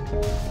the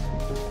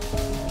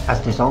Earth.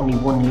 As there's only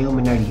one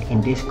luminary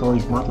in this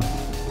guy's model,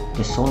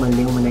 the sun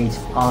illuminates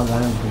all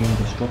around within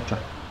the structure,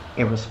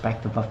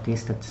 irrespective of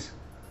distance.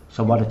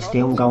 So what it's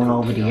doing going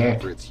over the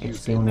Earth, For its it's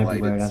use doing in light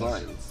everywhere and else.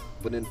 science,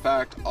 but in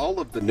fact, all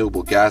of the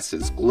noble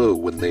gases glow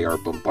when they are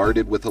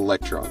bombarded with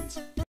electrons.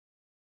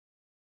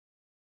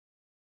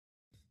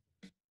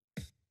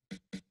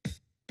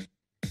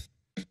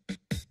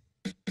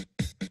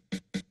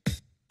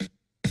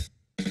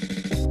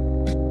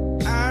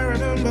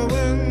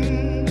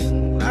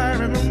 I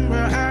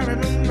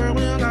remember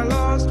when I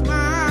lost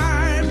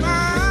my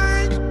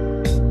mind.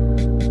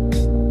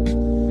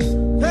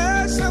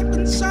 There's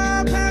something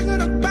so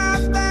pleasant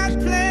about that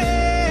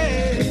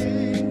place.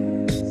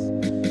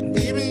 And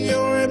even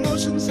your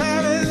emotions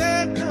have it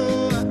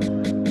echo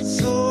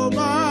so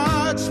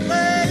much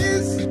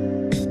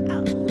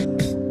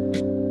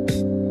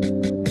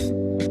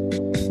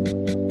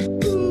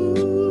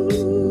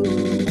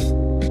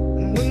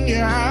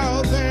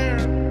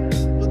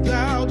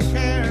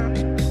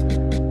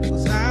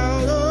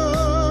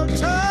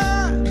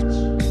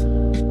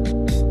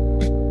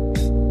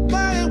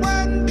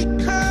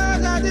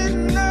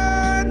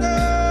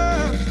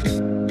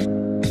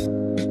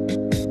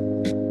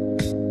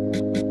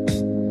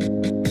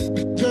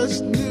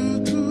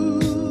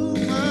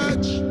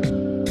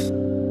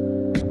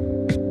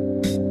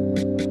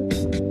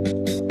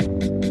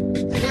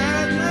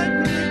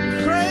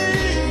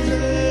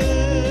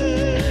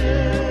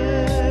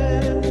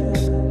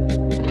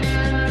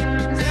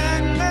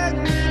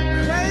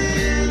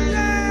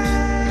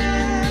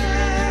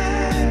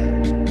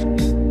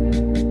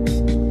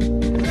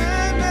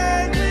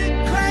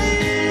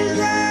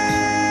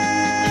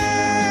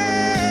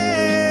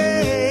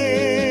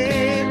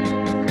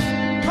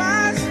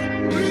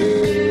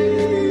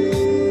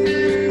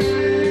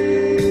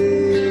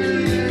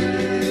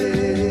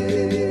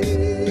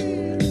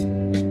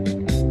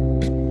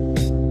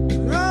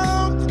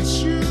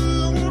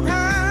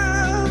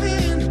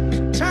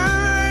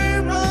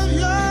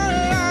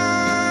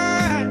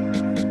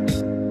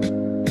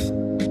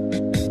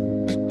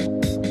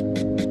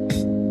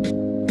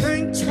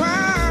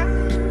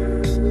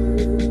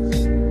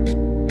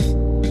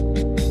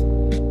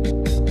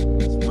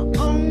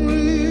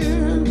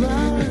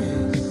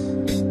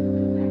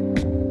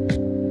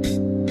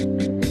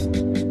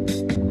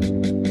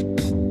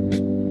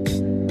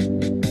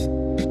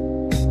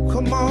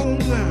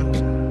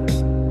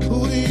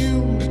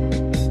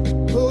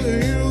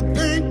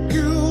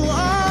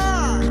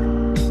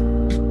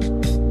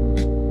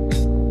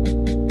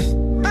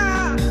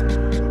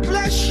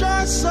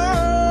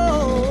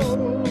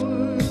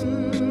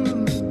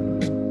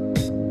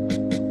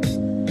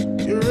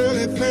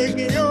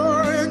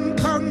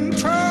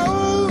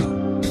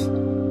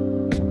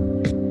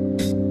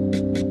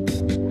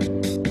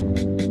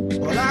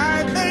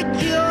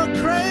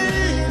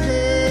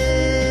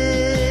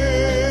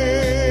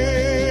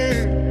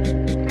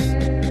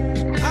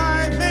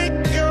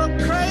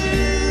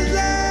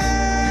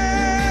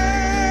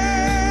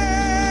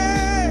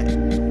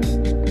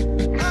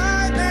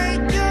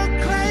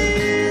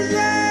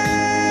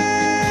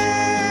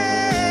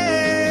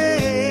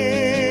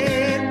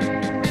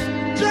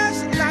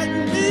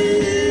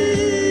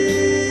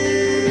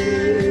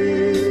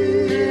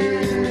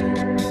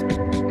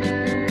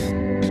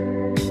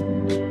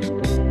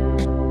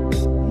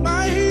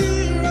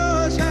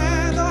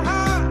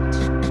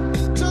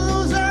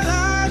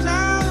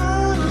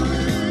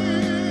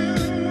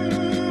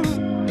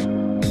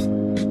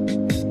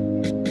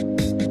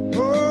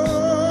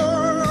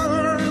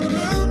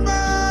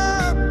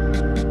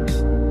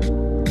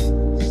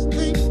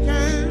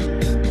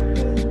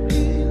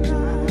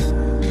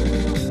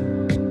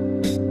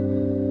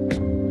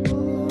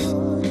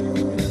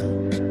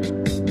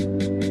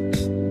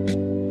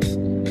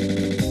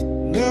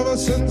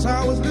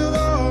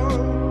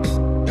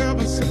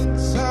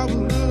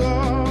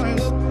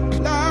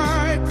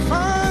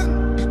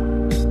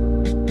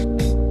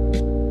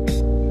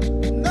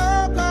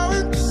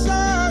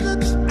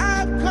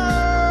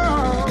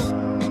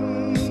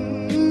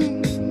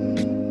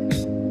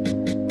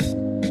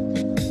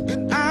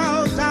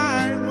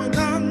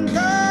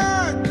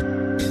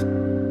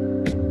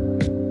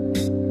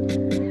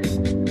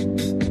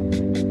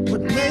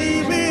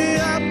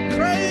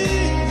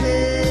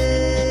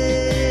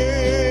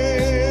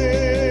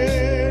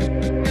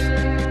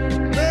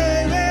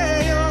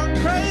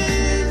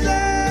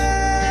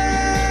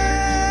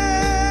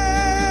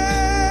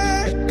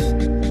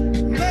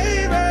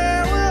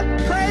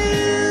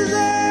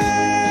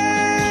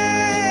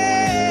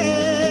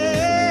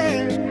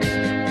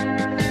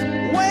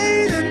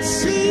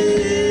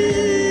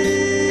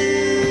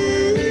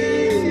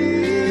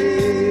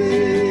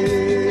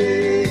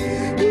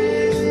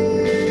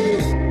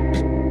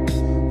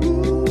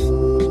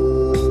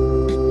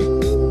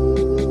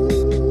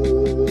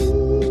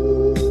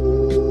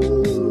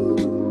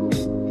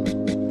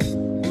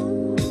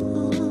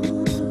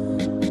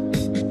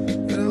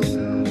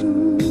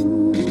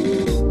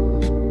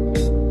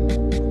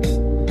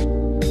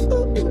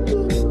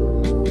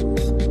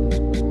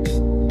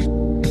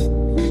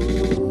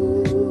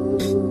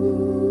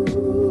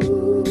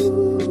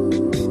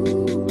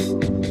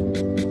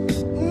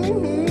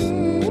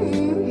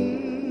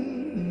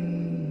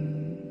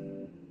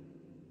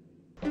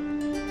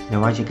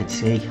as you can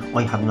see,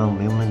 I have no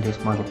moon in this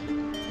model.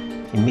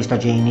 In Mr.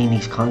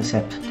 Giannini's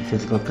concept, the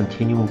physical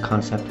continuum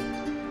concept,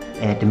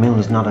 the moon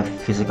is not a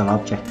physical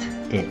object.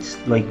 It's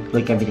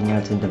like everything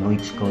else in the night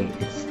sky.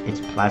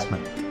 It's plasma.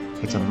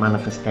 It's a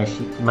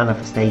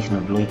manifestation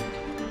of light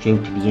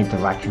due to the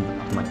interaction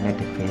of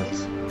magnetic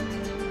fields.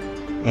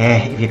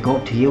 If you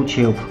go to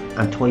YouTube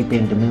and type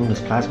in "the moon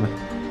is plasma,"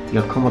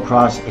 you'll come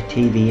across a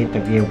TV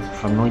interview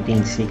from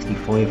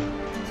 1965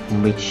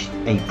 in which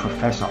a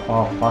Professor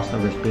R. Foster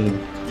is being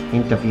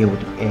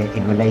interviewed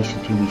in relation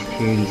to his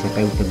theories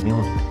about the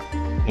moon,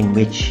 in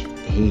which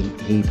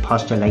he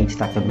postulates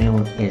that the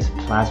moon is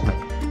plasma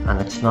and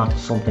it's not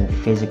something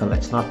physical,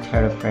 it's not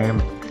terra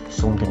firma,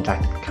 something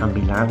that can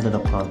be landed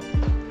upon.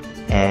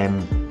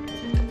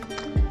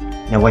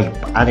 Now I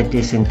added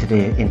this into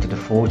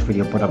the fourth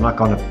video, but I'm not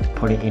going to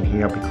put it in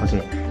here because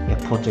it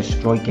puts a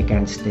strike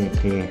against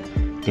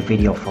the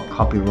video for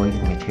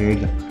copyrighted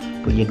material.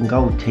 But you can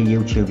go to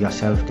YouTube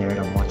yourself there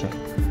and watch it.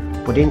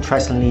 But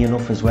interestingly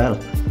enough as well,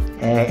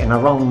 in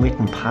our own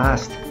written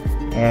past,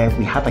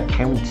 we have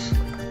accounts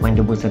when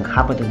there was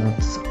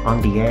inhabitants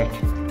on the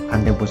earth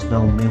and there was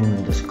no moon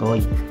in the sky.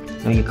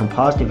 Now you can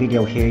pause the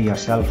video here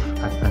yourself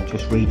and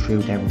just read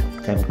through them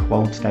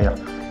quotes there,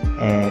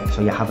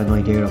 so you have an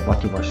idea of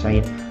what they were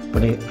saying.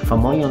 But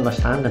from my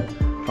understanding,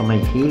 from a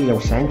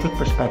heliocentric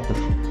perspective,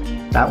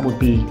 that would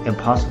be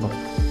impossible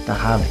to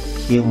have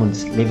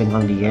humans living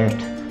on the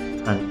earth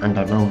and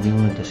there no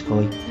moon in the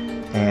sky,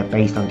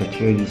 based on the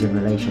theories in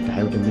relation to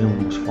how the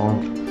moon was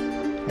formed.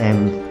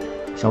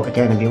 So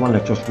again, if you want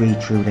to just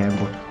read through them,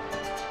 but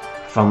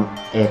from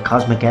a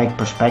cosmic egg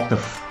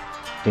perspective,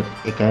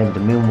 again the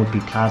moon would be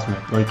plasma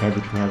like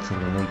everything else in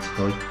the night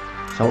sky.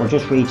 So I'll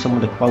just read some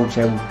of the quotes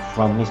out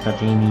from Mr.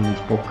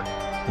 Giannini's book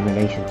in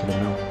relation to the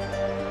moon.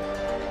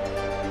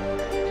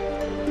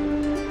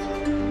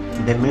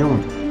 The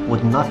moon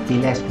would not be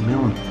less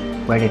moon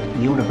were it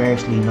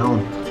universally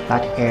known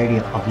that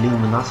area of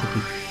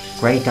luminosity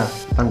greater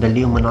than the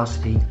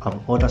luminosity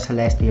of other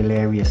celestial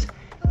areas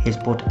is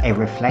but a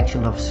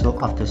reflection of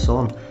the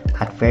sun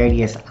at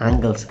various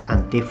angles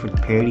and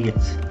different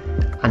periods,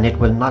 and it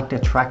will not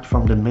detract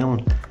from the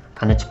moon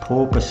and its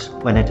purpose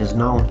when it is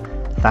known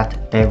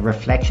that the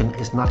reflection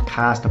is not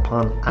cast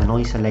upon an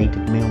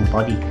isolated moon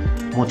body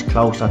much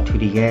closer to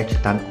the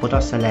earth than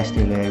other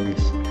celestial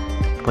areas,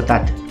 but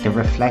that the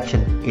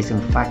reflection is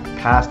in fact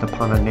cast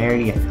upon an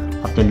area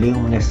of the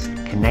luminous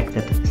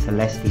connected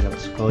celestial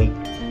sky.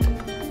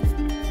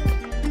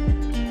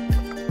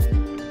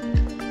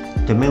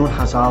 The moon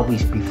has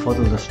always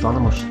befuddled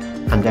astronomers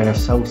and their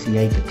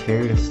associated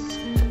theorists.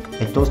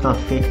 It does not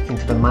fit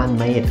into the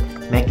man-made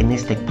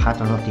mechanistic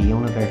pattern of the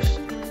universe.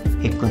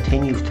 It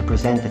continues to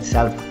present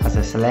itself as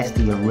a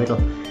celestial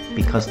riddle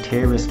because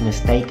theorists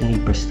mistakenly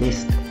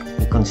persist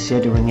in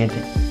considering it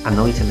an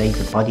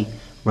isolated body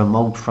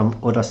remote from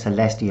other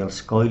celestial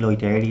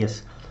skylight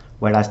areas,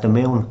 whereas the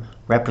moon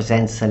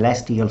represents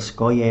celestial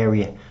sky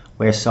area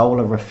where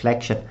solar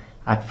reflection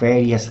at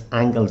various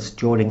angles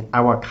during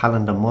our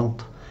calendar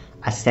month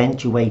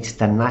accentuates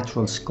the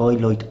natural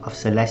skylight of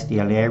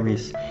celestial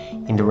areas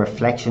in the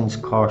reflections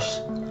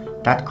course.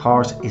 That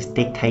course is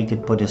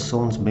dictated by the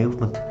sun's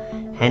movement,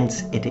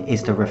 hence it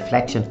is the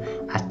reflection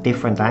at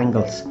different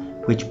angles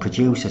which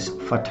produces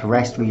for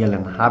terrestrial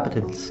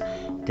inhabitants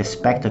the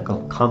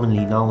spectacle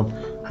commonly known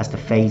as the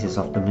phases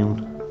of the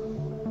moon.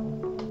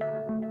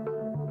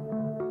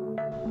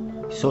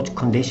 Such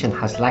condition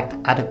has lacked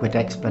adequate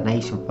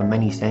explanation for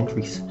many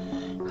centuries,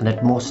 and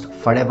it must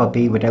forever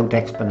be without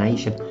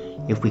explanation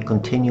if we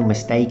continue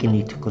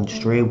mistakenly to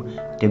construe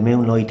the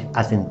moonlight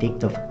as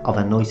indicative of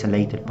an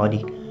isolated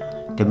body.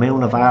 The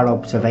moon of our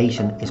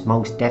observation is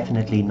most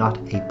definitely not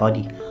a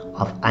body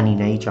of any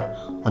nature,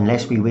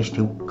 unless we wish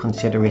to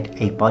consider it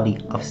a body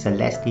of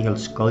celestial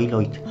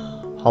skylight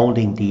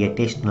holding the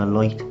additional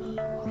light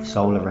of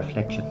solar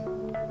reflection.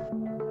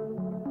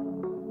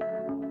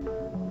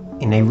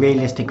 In a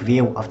realistic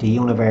view of the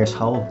universe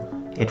whole,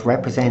 it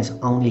represents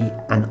only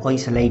an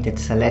isolated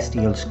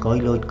celestial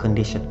skylight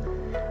condition,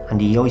 and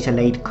the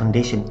isolated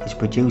condition is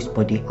produced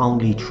by the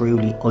only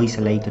truly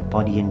isolated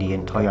body in the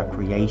entire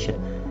creation,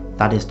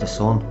 that is the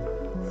sun.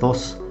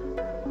 Thus,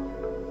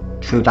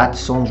 through that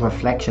sun's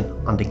reflection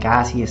on the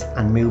gaseous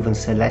and moving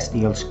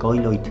celestial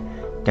skylight,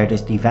 there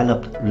is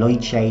developed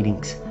light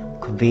shadings,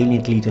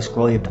 conveniently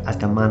described as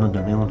the man on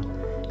the moon.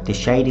 The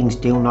shadings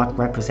do not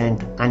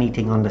represent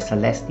anything on the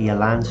celestial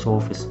land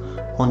surface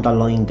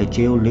underlying the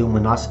dual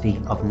luminosity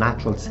of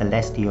natural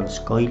celestial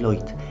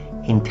skylight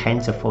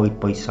intensified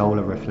by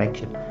solar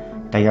reflection.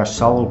 They are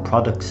sole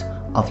products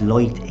of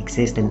light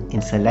existing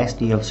in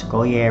celestial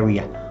sky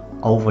area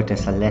over the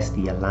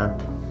celestial land.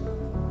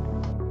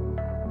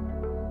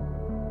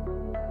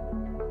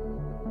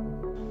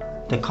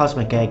 The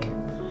cosmic egg,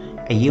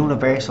 a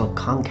universal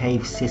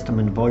concave system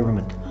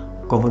environment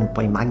governed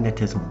by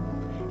magnetism.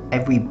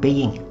 Every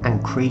being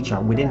and creature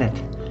within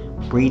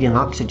it breathing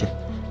oxygen,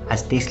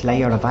 as this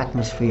layer of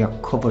atmosphere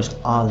covers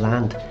all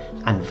land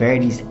and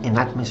varies in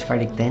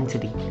atmospheric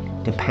density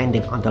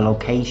depending on the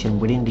location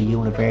within the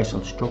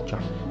universal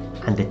structure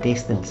and the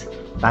distance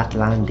that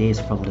land is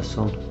from the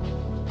Sun.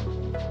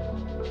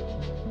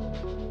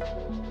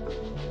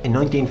 In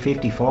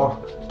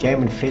 1954,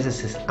 German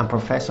physicist and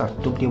Professor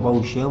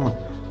W.O. Schumann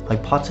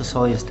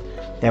hypothesized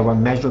there were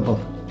measurable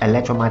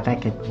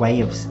electromagnetic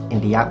waves in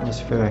the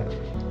atmosphere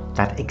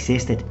that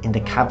existed in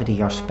the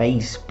cavity or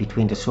space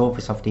between the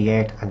surface of the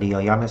Earth and the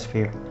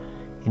ionosphere.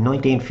 In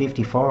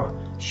 1954,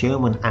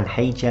 Schumann and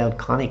H.L.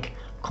 Koenig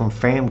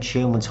confirmed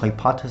Schumann's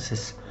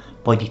hypothesis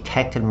by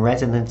detecting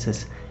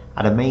resonances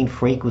at a main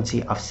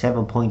frequency of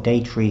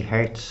 7.83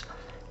 Hz,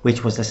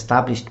 which was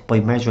established by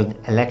measuring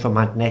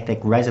electromagnetic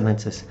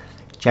resonances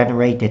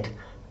generated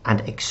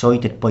and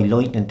excited by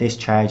lightning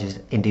discharges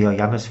in the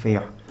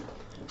ionosphere.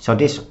 So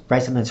this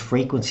resonance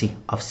frequency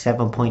of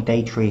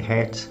 7.83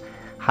 Hz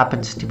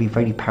happens to be a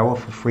very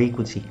powerful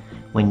frequency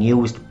when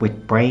used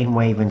with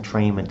brainwave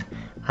entrainment,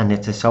 and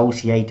it's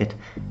associated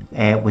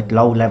with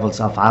low levels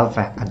of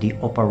alpha and the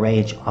upper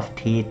range of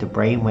theta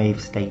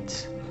brainwave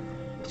states.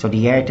 So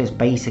the Earth is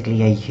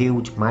basically a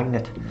huge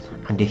magnet,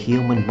 and the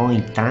human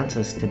mind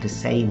dances to the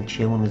same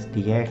tune as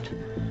the Earth.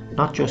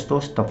 Not just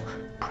us though,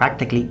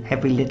 practically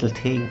every little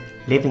thing,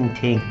 living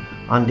thing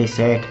on this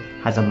Earth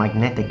has a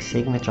magnetic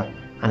signature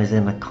and is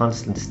in a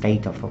constant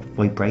state of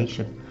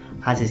vibration,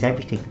 as is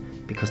everything,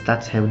 because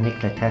that's how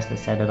Nikola Tesla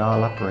said it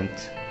all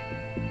operates.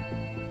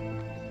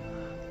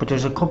 But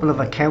there's a couple of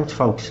accounts,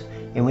 folks,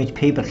 in which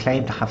people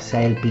claim to have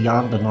sailed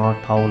beyond the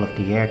North Pole of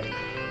the Earth,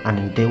 and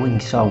in doing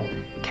so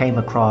came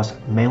across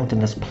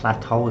mountainous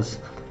plateaus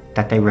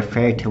that they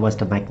referred to as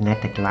the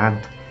magnetic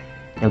land.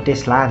 Now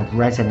this land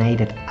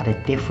resonated at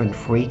a different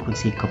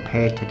frequency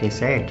compared to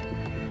this Earth,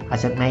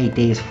 as it made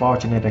these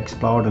fortunate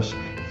explorers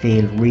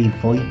feel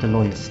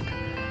revitalised.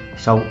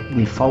 So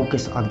we'll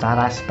focus on that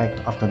aspect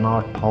of the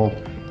North Pole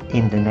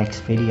in the next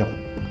video.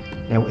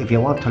 Now if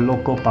you want to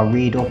look up or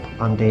read up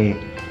on the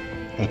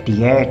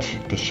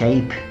Earth, the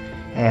shape,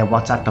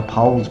 what's at the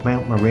poles,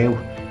 Mount Meru,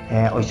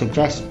 I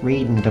suggest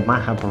reading the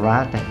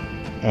Mahabharata,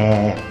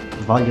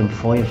 volume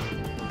 5,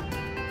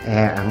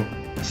 and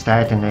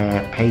starting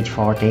page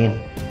 14,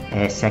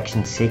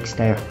 section 6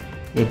 there.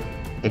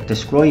 It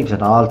describes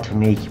it all to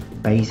me,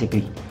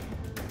 basically,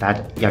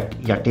 that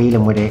you're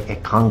dealing with a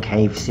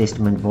concave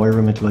system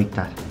environment like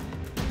that.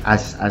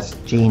 As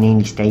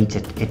Giannini states,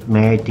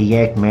 the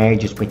Earth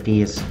merges with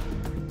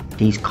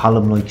these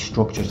column-like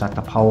structures at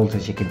the poles,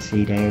 as you can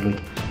see there.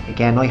 Like,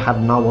 again, I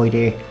have no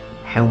idea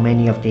how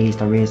many of these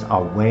there is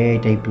or where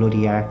they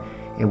bloody are.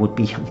 It would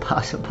be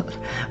impossible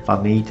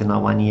for me to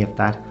know any of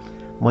that.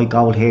 My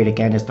goal here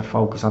again is to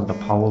focus on the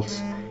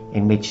poles,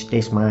 in which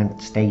this man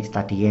states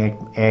that the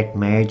Earth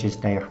merges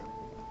there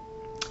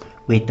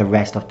with the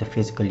rest of the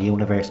physical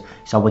universe.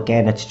 So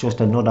again, it's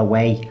just another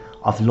way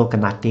of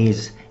looking at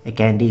these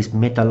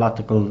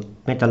mythological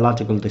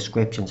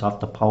descriptions of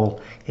the pole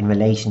in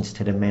relations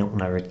to the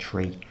mountain or a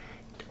tree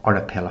or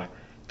a pillar.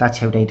 That's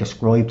how they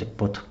described it,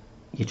 but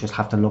you just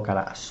have to look at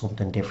it as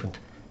something different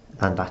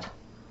than that.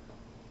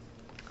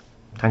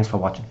 Thanks for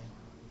watching.